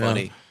 That's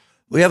funny.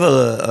 We have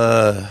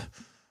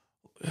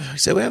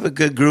we have a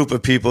good group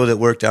of people that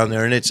work down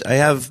there, and I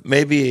have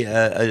maybe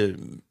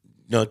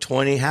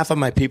 20, half of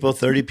my people,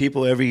 30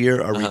 people every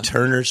year are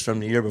returners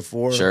from the year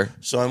before. Sure.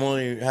 So I'm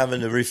only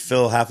having to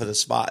refill half of the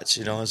spots,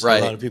 so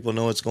a lot of people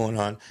know what's going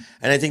on.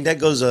 And I think that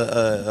goes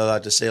a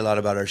lot to say a lot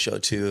about our show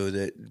too,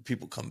 that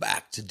people come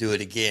back to do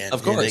it again.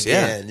 Of course,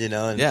 and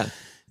again, and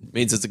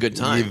means it's a good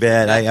time. You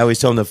bet. I always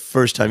tell them the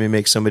first time you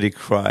make somebody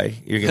cry,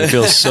 you're going to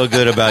feel so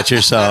good about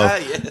yourself.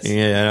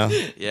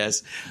 Yes.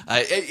 Yes.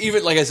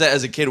 Even like I said,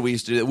 as a kid, we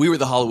used to do that. We were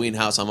the Halloween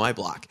house on my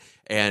block.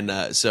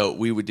 And so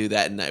we would do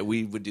that, and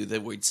we would do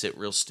that. We'd sit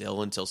real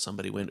still until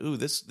somebody went, "Ooh,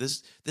 this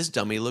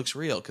dummy looks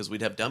real," because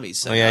we'd have dummies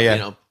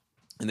set up,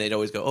 and they'd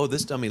always go, "Oh,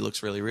 this dummy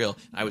looks really real."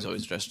 I was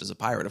always dressed as a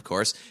pirate, of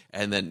course.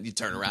 And then you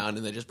turn around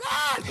and they just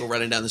go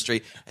running down the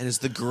street, and it's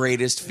the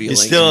greatest feeling.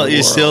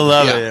 You still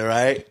love it,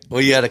 right? Well,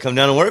 you got to come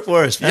down and work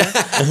for us, man.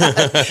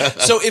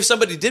 So, if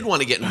somebody did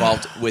want to get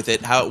involved with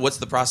it, what's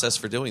the process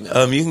for doing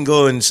that? You can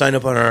go and sign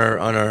up on our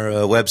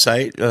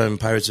website,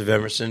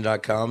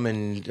 piratesofemerson.com,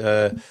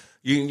 and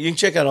you can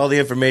check out all the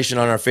information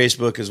on our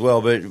Facebook as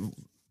well. But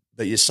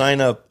you sign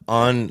up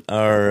on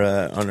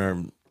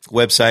our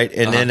website,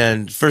 and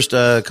then first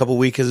couple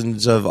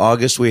weekends of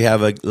August we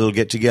have a little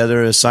get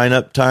together, a sign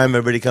up time.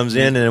 Everybody comes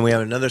in, and then we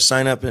have another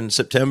sign up in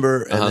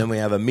September, and then we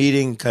have a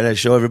meeting, kind of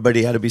show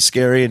everybody how to be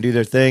scary and do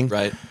their thing.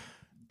 Right.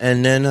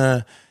 And then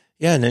and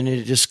then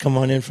you just come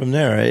on in from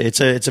there.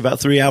 It's about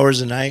 3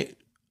 hours a night,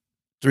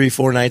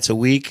 3-4 nights a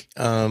week.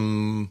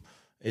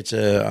 It's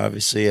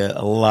obviously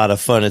a lot of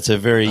fun. It's a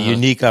very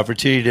unique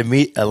opportunity to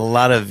meet a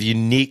lot of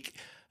unique,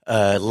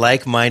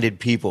 like-minded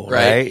people,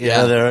 right?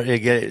 You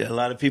get a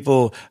lot of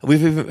people.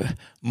 We've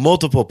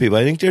multiple people.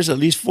 I think there's at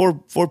least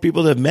four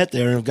people that have met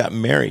there and have gotten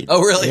married.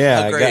 Oh, really?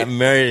 Yeah, great. got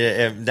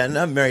married.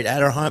 Not married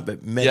at our haunt,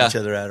 but met each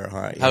other at our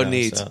haunt. How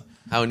neat. So.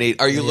 How neat.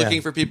 Are you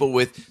looking for people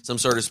with some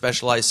sort of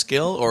specialized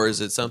skill, or is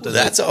it something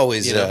that's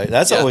always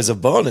always a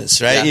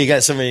bonus, right? Yeah. You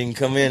got somebody who can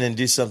come in and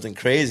do something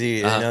crazy.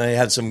 You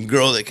have some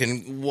girl that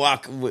can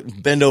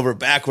bend over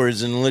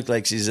backwards and look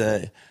like she's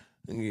got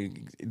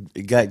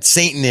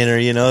Satan in her,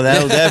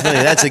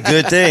 that's a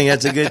good thing.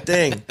 That's a good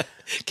thing.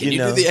 Can you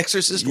do the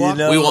exorcist walk?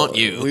 We want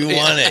you. We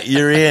want it.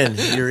 You're in.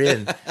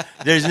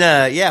 There's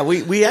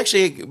we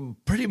actually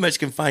pretty much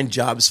can find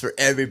jobs for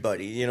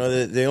everybody.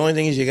 The only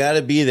thing is you got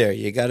to be there.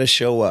 You got to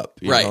show up.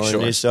 Right,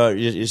 sure.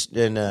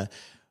 And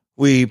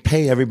we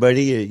pay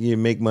everybody. You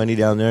make money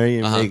down there.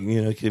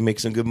 You make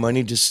some good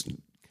money just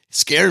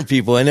scaring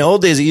people. In the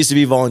old days, it used to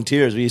be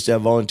volunteers. We used to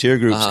have volunteer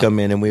groups come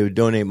in, and we would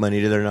donate money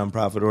to their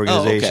nonprofit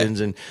organizations.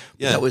 And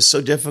that was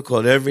so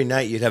difficult. Every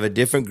night you'd have a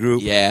different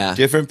group,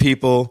 different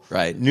people,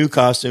 new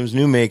costumes,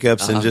 new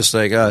makeups, and just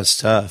like, it's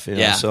tough.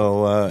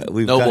 So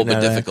we've noble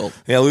but difficult.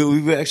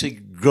 We've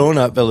actually grown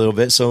up a little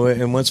bit. So,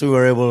 and once we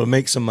were able to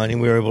make some money,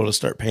 we were able to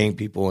start paying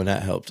people, and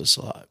that helped us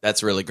a lot.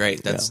 That's really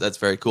great. That's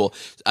very cool.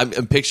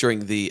 I'm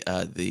picturing the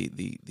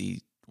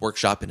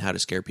workshop in how to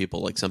scare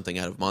people, like something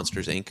out of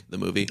Monsters Inc., the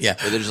movie.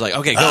 Yeah. Where they're just like,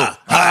 okay, go.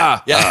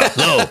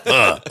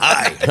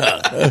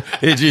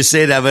 Did you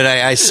say that? But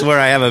I swear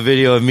I have a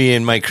video of me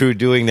and my crew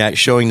doing that,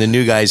 showing the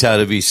new guys how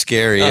to be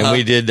scary. And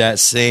we did that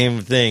same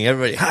thing.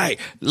 Everybody, hi,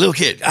 little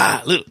kid,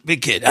 little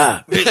big kid,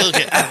 big little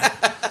kid,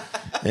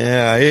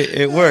 Yeah,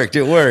 it worked.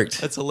 It worked.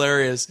 That's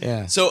hilarious.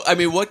 Yeah. So, I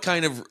mean, what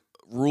kind of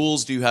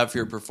rules do you have for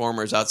your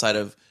performers outside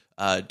of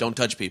don't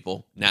touch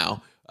people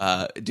now?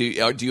 Do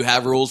you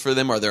have rules for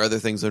them? Are there other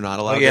things they're not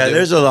allowed to do?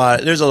 There's a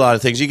lot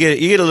of things. You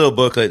get a little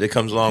booklet that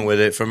comes along with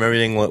it from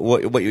everything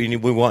what you need,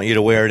 we want you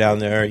to wear down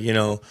there,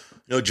 no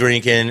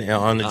drinking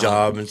on the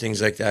job and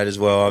things like that as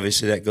well.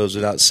 Obviously that goes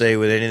without say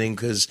with anything,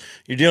 because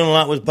you're dealing a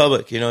lot with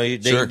public,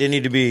 they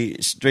need to be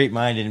straight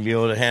minded and be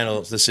able to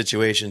handle the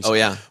situations. Oh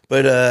yeah.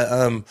 But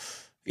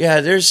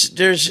there's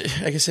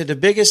like I said, the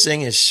biggest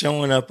thing is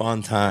showing up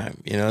on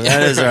time.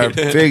 That is our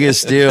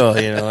biggest deal.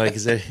 Like I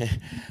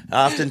said,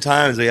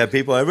 oftentimes we have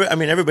people.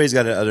 Everybody's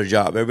got another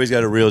job. Everybody's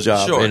got a real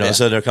job. Sure,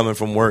 so they're coming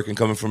from work and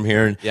coming from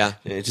here. And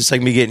it's just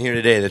like me getting here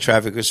today. The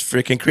traffic was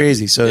freaking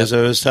crazy, so it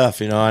was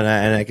tough. And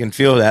I can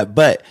feel that.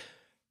 But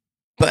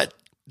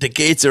the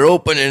gates are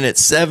opening at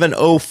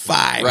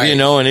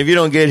 7:05, and if you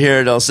don't get here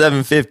until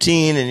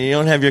 7:15 and you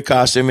don't have your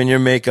costume and your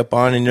makeup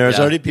on and there's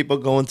already people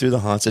going through the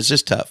haunts, it's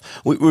just tough.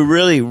 We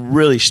really,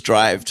 really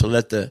strive to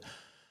let the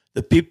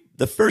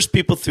first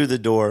people through the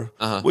door,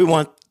 we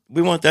want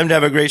we want them to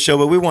have a great show,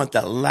 but we want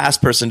that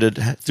last person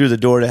through the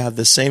door to have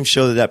the same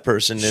show that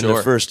person in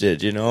the first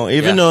did,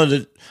 even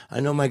though I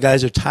know my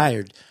guys are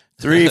tired.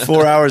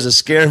 3-4 hours of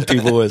scaring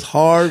people with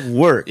hard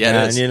work,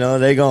 man.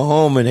 They go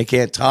home and they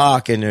can't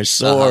talk and they're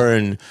sore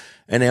and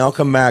they all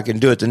come back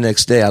and do it the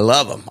next day. I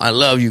love them. I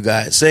love you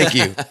guys. Thank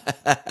you.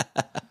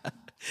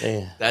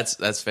 Yeah.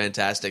 That's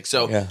fantastic.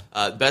 So,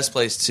 best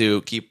place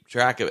to keep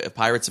track of it,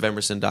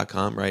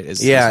 piratesofemerson.com, right? And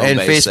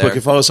Facebook. There.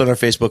 You follow us on our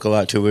Facebook a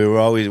lot too.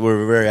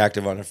 We're very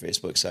active on our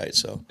Facebook site.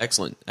 So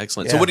excellent. Yeah.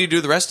 So, what do you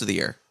do the rest of the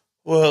year?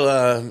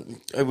 Well,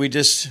 we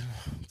just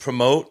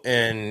promote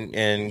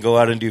and go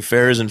out and do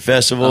fairs and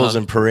festivals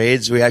and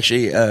parades. We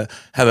actually have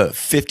a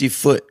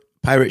 50-foot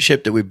pirate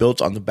ship that we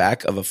built on the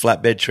back of a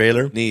flatbed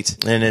trailer.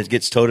 Neat. And it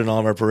gets towed in all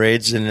of our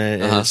parades, and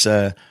it's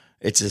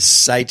a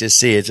sight to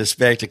see. It's a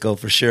spectacle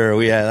for sure.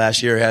 We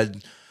last year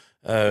had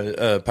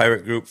a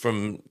pirate group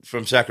from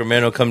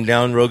Sacramento come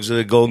down, Rogues of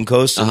the Golden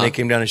Coast, and they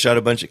came down and shot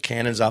a bunch of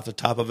cannons off the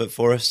top of it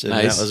for us. And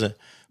nice.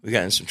 We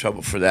got in some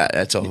trouble for that.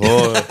 That's a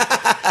whole...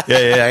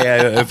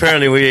 Yeah.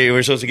 Apparently, we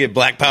were supposed to get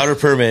black powder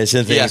permits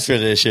and things for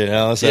this, So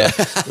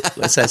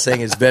what's that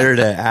saying? It's better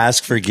to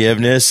ask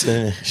forgiveness.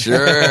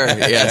 Sure.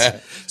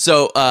 Yes.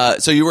 So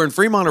you were in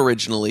Fremont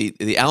originally.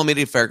 The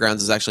Alameda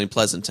Fairgrounds is actually in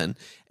Pleasanton,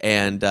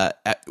 and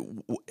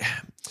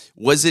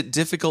was it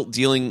difficult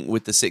dealing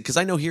with the city? Because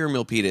I know here in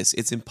Milpitas,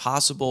 it's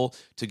impossible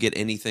to get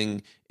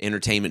anything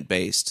entertainment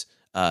based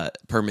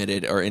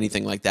permitted or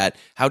anything like that.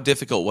 How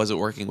difficult was it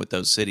working with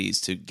those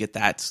cities to get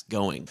that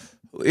going?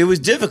 It was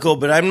difficult,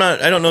 but I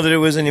don't know that it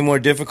was any more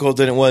difficult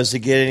than it was to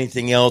get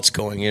anything else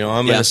going.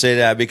 I'm going to say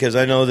that because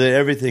I know that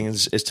everything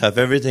is tough.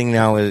 Everything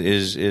now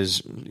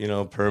is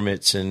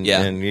permits and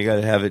you got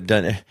to have it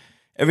done.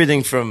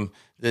 Everything from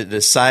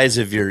the size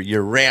of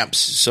your ramps.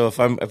 So if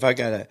I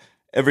got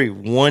every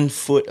 1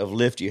 foot of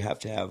lift, you have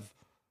to have,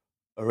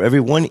 or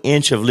every 1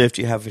 inch of lift,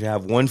 you have to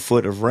have 1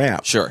 foot of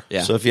ramp. Sure.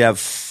 Yeah. So if you have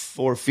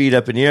 4 feet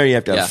up in the air, you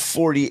have to have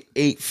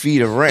 48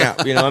 feet of ramp.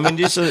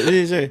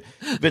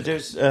 But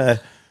there's.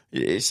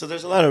 So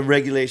there's a lot of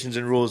regulations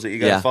and rules that you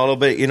got to follow,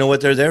 but you know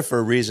what? They're there for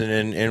a reason,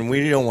 and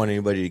we don't want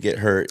anybody to get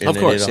hurt. Of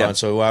course,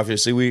 So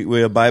obviously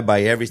we abide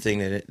by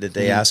everything that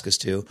they ask us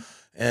to,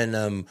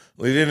 and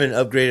we've even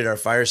upgraded our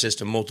fire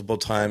system multiple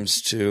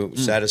times to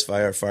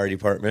satisfy our fire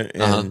department,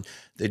 and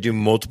they do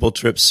multiple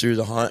trips through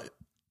the haunt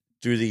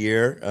through the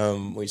year.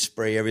 We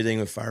spray everything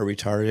with fire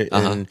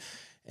retardant,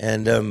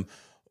 and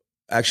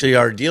actually,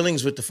 our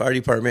dealings with the fire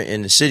department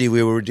in the city,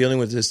 we were dealing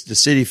with the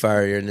city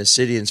fire and the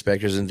city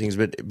inspectors and things.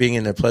 But being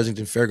in the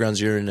Pleasanton Fairgrounds,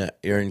 you're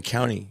in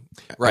county,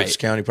 right? It's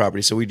county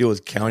property, so we deal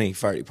with county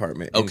fire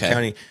department. Okay, and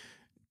county,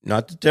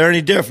 not that they're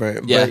any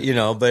different,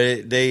 but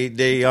but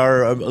they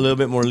are a little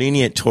bit more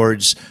lenient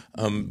towards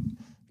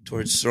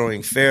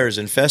throwing fairs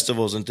and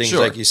festivals and things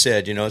like you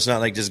said. It's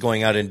not like just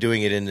going out and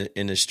doing it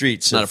in the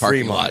streets of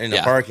Fremont in the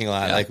parking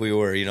lot like we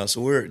were.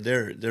 So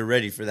they're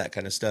ready for that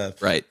kind of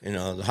stuff, right?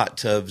 The hot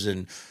tubs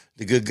and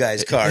the Good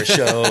Guys Car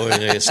Show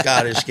and the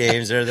Scottish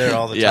games, they're there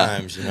all the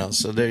times,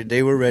 So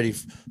they were ready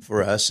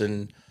for us,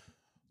 and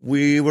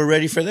we were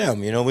ready for them.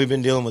 We've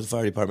been dealing with the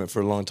fire department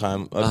for a long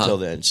time up till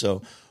then.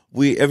 So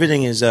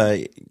everything is,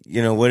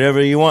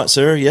 whatever you want,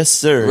 sir. Yes,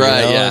 sir.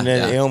 Right.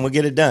 And we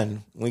get it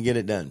done.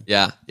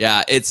 Yeah.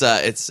 It's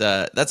that's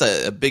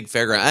a big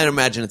fairground. I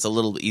imagine it's a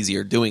little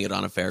easier doing it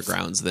on a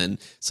fairgrounds than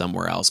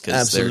somewhere else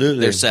because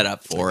they're set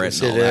up for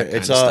it. And all that kind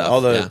of stuff. All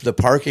the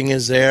parking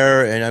is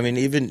there, and I mean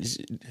even.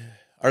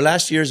 Our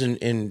last years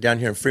in down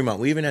here in Fremont,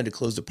 we even had to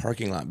close the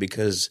parking lot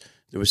because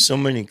there was so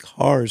many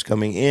cars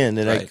coming in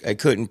that I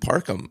couldn't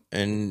park them,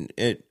 and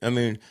a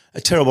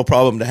terrible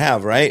problem to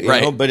have, right?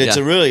 But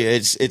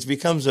it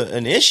becomes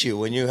an issue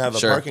when you have a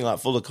parking lot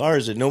full of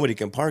cars that nobody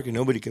can park and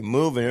nobody can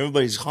move, and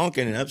everybody's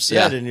honking and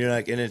upset, and you're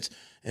like, and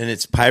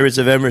it's Pirates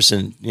of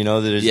Emerson,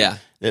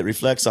 that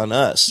reflects on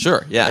us.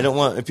 Sure, yeah. I don't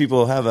want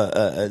people to have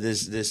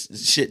this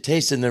shit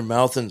taste in their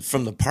mouth and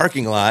from the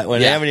parking lot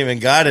when they haven't even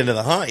got into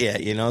the haunt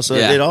yet, So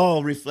it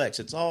all reflects.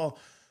 It's all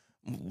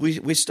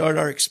we start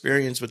our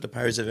experience with the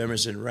Pirates of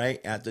Emerson right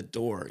at the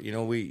door.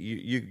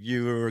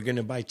 You are going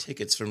to buy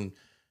tickets from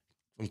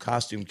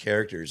costume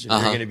characters, and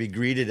you're going to be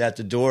greeted at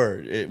the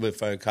door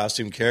with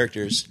costume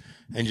characters,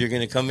 and you're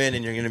going to come in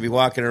and you're going to be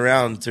walking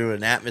around through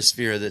an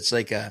atmosphere that's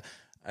like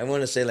I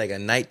want to say like a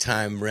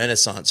nighttime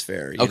Renaissance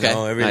fair.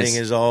 Everything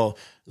is all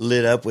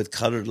lit up with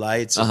colored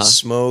lights and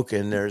smoke,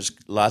 and there's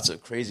lots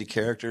of crazy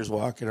characters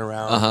walking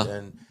around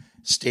and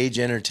stage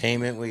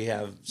entertainment. We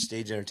have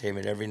stage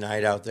entertainment every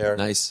night out there.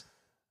 Nice.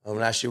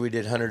 Last year we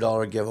did $100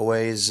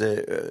 giveaways.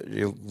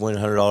 You win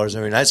 $100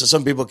 every night. So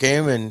some people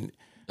came and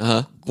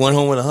went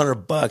home with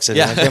 $100,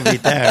 and I can't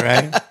beat that,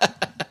 right?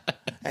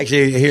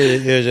 Actually,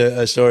 here's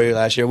a story.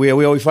 Last year,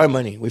 we find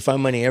money. We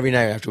find money every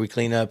night after we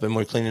clean up, and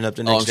we're cleaning up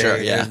the next day. Sure,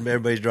 yeah.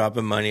 Everybody's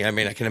dropping money. I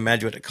mean, I can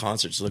imagine what the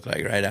concerts look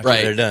like right after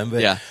they're done.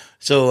 But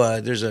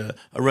so there's a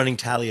running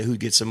tally of who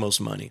gets the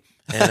most money.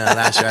 And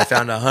last year, I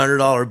found a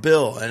 $100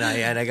 bill, and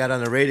I got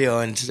on the radio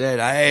and said,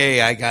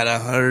 "Hey, I got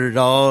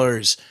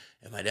 $100."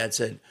 And my dad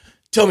said,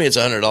 "Tell me it's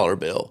a $100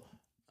 bill."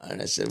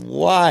 And I said,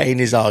 why? And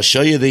he's all, I'll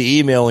show you the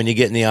email when you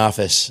get in the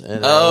office.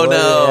 And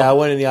no. I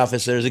went in the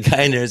office. There's a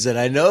guy in there that said,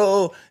 I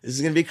know this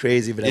is going to be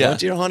crazy, but I went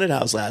to your haunted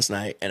house last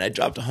night and I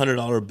dropped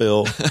 $100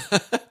 bill.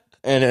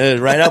 And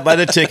right out by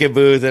the ticket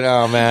booth, and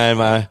oh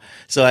man,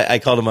 so I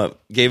called him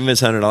up, gave him his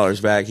 $100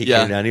 back. He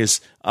came down. He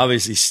was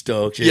obviously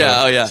stoked. You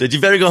know? Said,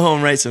 you better go home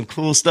and write some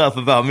cool stuff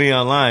about me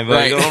online.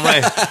 But go home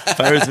and write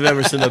Pirates of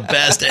Emerson, the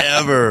best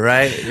ever,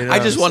 right? You know, I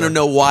just want to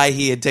know why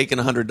he had taken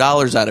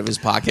 $100 out of his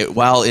pocket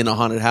while in a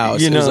haunted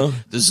house. You know,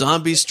 the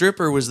zombie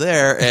stripper was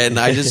there, and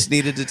I just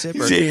needed to tip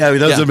her. See, I mean,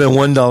 those have been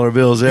 $1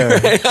 bills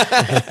there.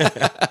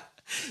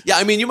 Yeah,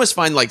 I mean, you must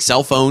find like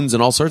cell phones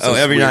and all sorts of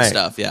every weird night.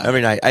 stuff. Yeah,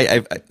 every night.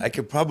 I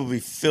could probably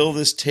fill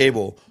this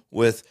table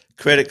with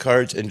credit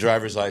cards and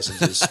driver's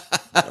licenses.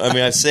 I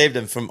mean, I've saved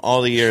them from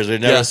all the years. I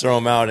never throw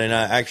them out. And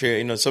I actually,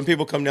 you know, some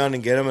people come down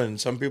and get them, and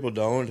some people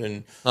don't.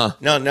 And now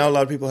a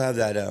lot of people have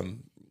that,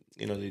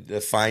 you know, the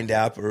Find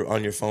app or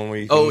on your phone where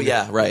you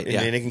can, right.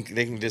 And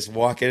they can just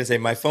walk in and say,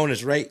 my phone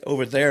is right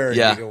over there. And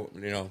you go,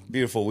 you know,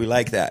 beautiful. We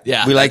like that.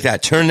 Yeah, we like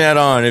that. Turn that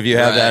on if you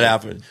have that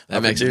app.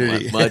 That makes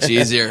it much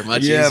easier.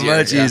 Much easier.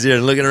 Much easier.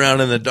 Looking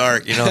around in the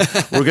dark, you know.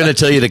 We're going to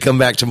tell you to come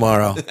back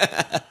tomorrow.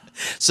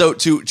 So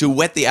to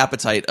whet the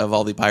appetite of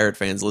all the pirate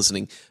fans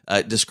listening,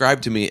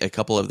 describe to me a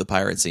couple of the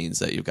pirate scenes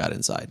that you've got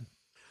inside.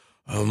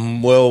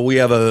 Well, we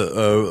have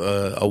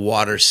a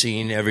water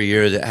scene every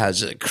year that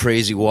has a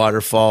crazy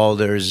waterfall.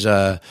 There's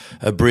a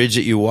bridge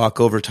that you walk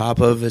over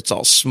top of. It's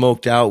all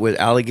smoked out with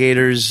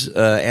alligators,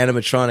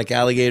 animatronic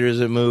alligators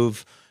that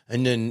move.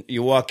 And then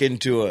you walk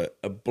into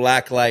a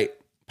black light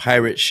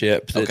pirate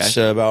ship that's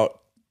about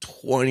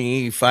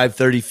 25,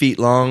 30 feet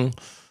long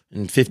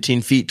and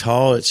 15 feet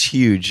tall. It's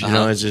huge. You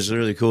know, it's just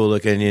really cool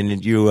looking.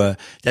 And you,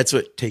 that's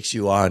what takes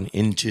you on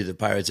into the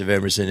Pirates of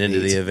Emerson,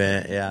 into the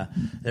event. Yeah.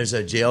 There's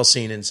a jail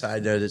scene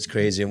inside there that's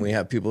crazy. And we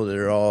have people that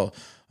are all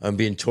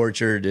being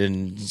tortured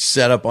and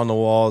set up on the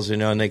walls, you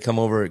know, and they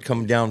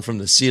come down from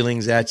the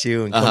ceilings at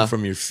you and come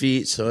from your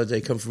feet. So they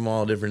come from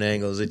all different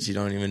angles that you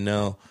don't even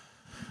know.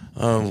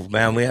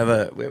 Man, we have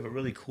a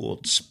really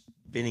cool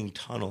spinning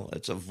tunnel.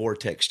 It's a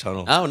vortex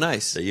tunnel. Oh,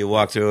 nice. That you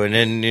walk through. And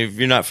then if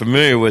you're not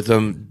familiar with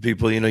them,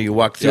 people, you know, you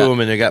walk through them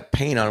and they got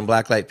paint on them,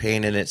 black light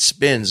paint, and it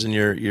spins and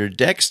your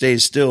deck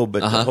stays still,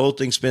 but the whole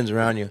thing spins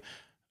around you.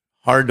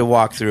 Hard to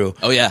walk through.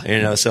 Oh, yeah.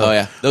 You know,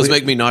 so those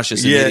make me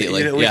nauseous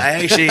immediately. You know,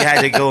 I actually had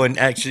to go and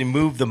actually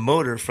move the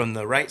motor from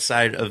the right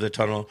side of the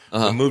tunnel.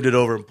 We moved it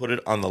over and put it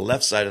on the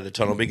left side of the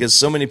tunnel because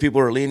so many people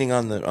were leaning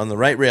on the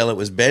right rail, it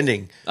was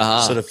bending.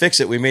 So to fix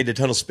it, we made the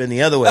tunnel spin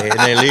the other way, and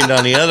they leaned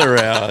on the other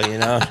rail. You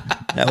know,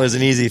 that was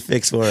an easy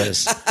fix for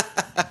us.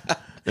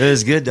 It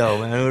was good though,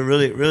 man. It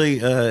really,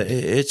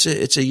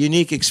 it's a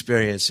unique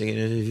experience. You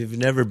know, if you've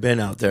never been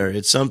out there,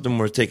 it's something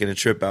worth taking a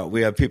trip out.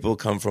 We have people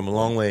come from a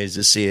long ways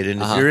to see it,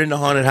 and if you're into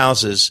haunted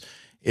houses,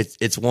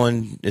 it's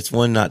one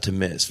not to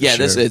miss. Yeah,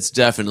 sure. it's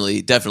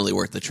definitely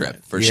worth the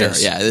trip for sure.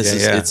 Yeah,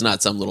 it's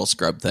not some little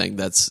scrub thing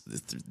that's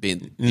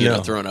being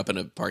know, thrown up in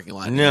a parking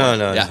lot.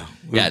 No.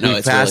 We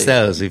passed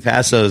those. We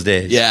passed those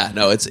days. Yeah,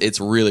 no,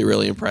 it's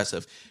really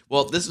impressive.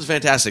 Well, this is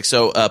fantastic.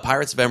 So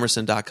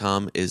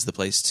piratesofemerson.com is the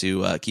place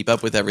to keep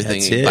up with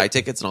everything and buy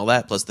tickets and all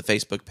that, plus the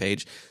Facebook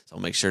page. So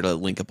I'll make sure to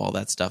link up all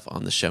that stuff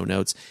on the show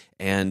notes.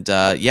 And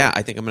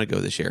I think I'm going to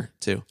go this year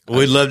too.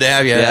 We'd love to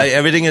have you. Yeah.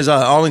 Everything is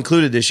all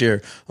included this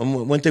year.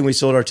 One thing, we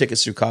sold our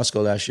tickets through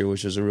Costco last year,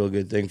 which was a real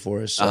good thing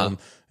for us.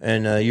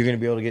 And you're going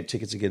to be able to get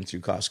tickets again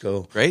through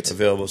Costco. Great.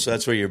 Available. So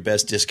that's where your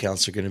best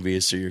discounts are going to be,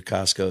 is through your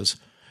Costco's.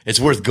 It's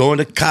worth going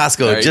to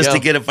Costco just to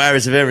get a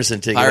Pirates of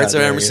Emerson ticket. Pirates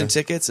of Emerson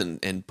tickets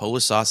and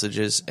Polish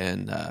sausages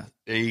and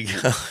there you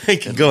go. You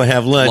can go and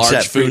have lunch.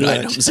 Large food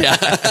items. Yeah.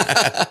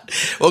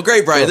 Well,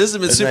 great, Brian. This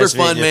has been super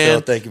fun,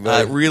 man. Thank you,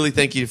 buddy. Really,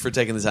 thank you for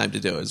taking the time to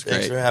do it. It was great.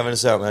 Thanks for having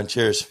us out, man.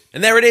 Cheers.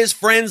 And there it is,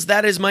 friends.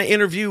 That is my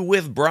interview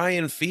with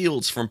Brian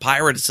Fields from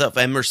Pirates of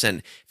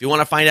Emerson. If you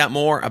want to find out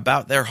more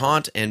about their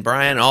haunt and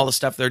Brian and all the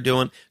stuff they're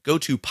doing, go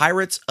to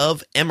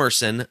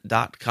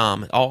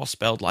piratesofemerson.com. All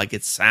spelled like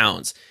it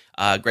sounds.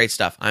 Great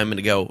stuff. I'm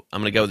gonna go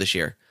this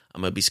year.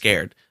 I'm gonna be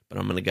scared, but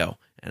I'm gonna go,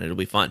 and it'll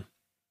be fun.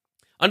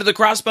 Under the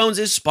Crossbones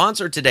is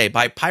sponsored today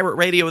by Pirate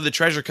Radio of the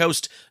Treasure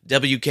Coast,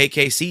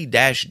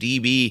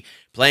 WKKC-DB,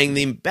 playing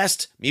the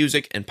best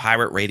music and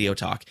pirate radio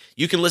talk.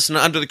 You can listen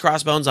to Under the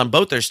Crossbones on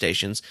both their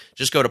stations.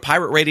 Just go to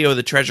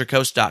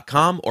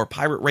pirateradioofthetreasurecoast.com or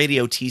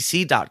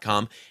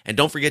pirateradiotc.com, and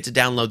don't forget to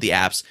download the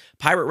apps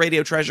Pirate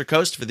Radio Treasure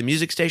Coast for the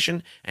music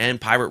station and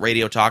Pirate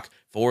Radio Talk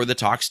for the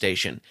talk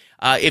station.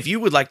 If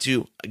you would like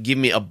to give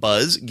me a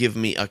buzz, give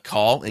me a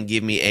call, and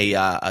give me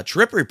a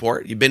trip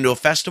report, you've been to a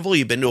festival,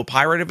 you've been to a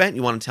pirate event,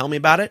 you want to tell me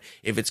about it,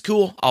 if it's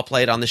cool, I'll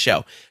play it on the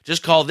show.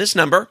 Just call this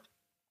number,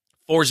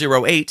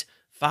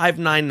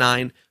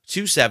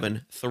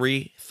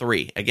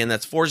 408-599-2733. Again,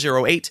 that's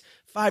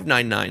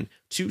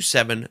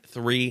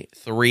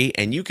 408-599-2733,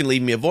 and you can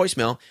leave me a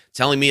voicemail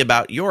telling me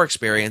about your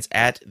experience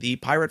at the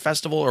pirate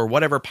festival or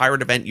whatever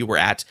pirate event you were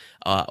at,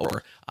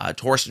 or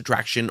tourist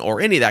attraction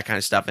or any of that kind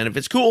of stuff. And if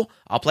it's cool,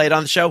 I'll play it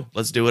on the show.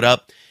 Let's do it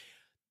up.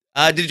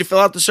 Did you fill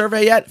out the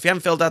survey yet? If you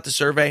haven't filled out the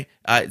survey,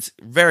 it's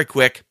very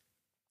quick.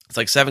 It's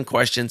like 7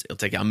 questions. It'll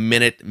take a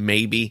minute,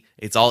 maybe.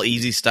 It's all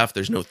easy stuff.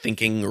 There's no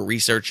thinking or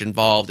research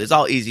involved. It's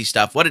all easy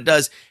stuff. What it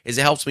does is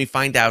it helps me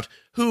find out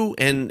who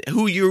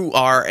you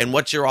are and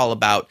what you're all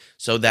about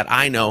so that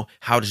I know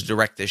how to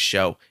direct this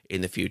show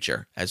in the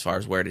future as far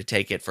as where to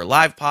take it for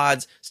live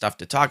pods, stuff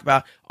to talk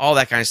about, all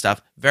that kind of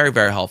stuff. Very,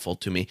 very helpful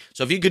to me.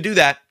 So if you could do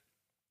that,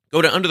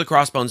 go to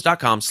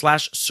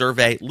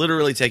underthecrossbones.com/survey.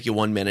 Literally take you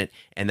 1 minute,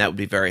 and that would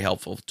be very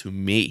helpful to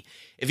me.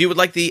 If you would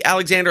like the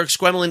Alexander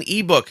Exquemelin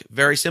ebook,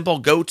 very simple.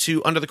 Go to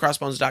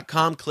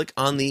underthecrossbones.com, click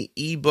on the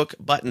ebook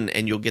button,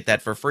 and you'll get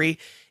that for free.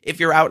 If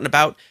you're out and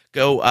about,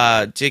 go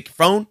take your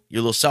phone,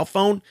 your little cell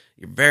phone,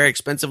 your very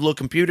expensive little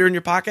computer in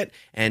your pocket,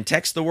 and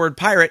text the word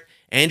pirate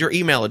and your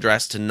email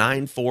address to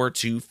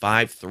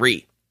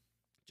 94253.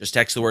 Just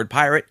text the word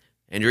pirate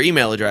and your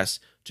email address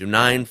to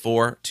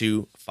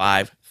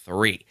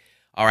 94253.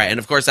 All right, and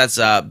of course, that's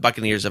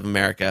Buccaneers of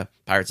America,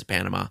 Pirates of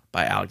Panama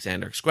by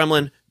Alexander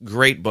Exquemelin.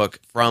 Great book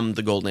from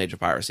the Golden Age of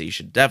Piracy. You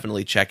should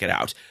definitely check it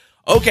out.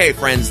 Okay,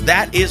 friends,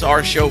 that is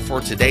our show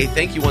for today.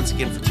 Thank you once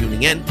again for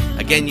tuning in.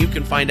 Again, you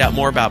can find out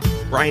more about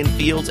Brian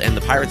Fields and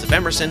the Pirates of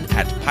Emerson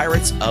at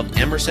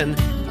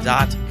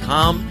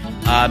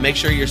piratesofemerson.com. Make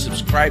sure you're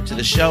subscribed to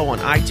the show on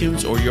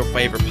iTunes or your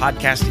favorite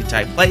podcasting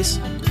type place.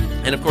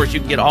 And of course, you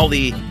can get all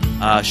the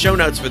show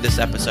notes for this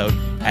episode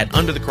at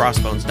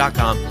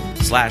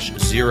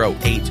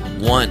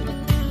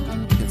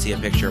underthecrossbones.com/081. You can see a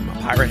picture of my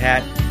pirate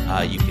hat.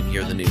 You can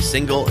hear the new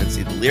single and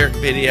see the lyric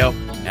video.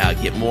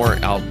 Get more.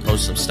 I'll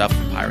post some stuff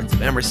from Pirates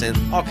of Emerson.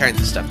 All kinds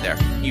of stuff there.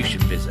 You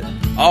should visit.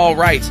 All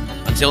right.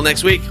 Until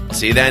next week. I'll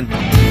see you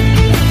then.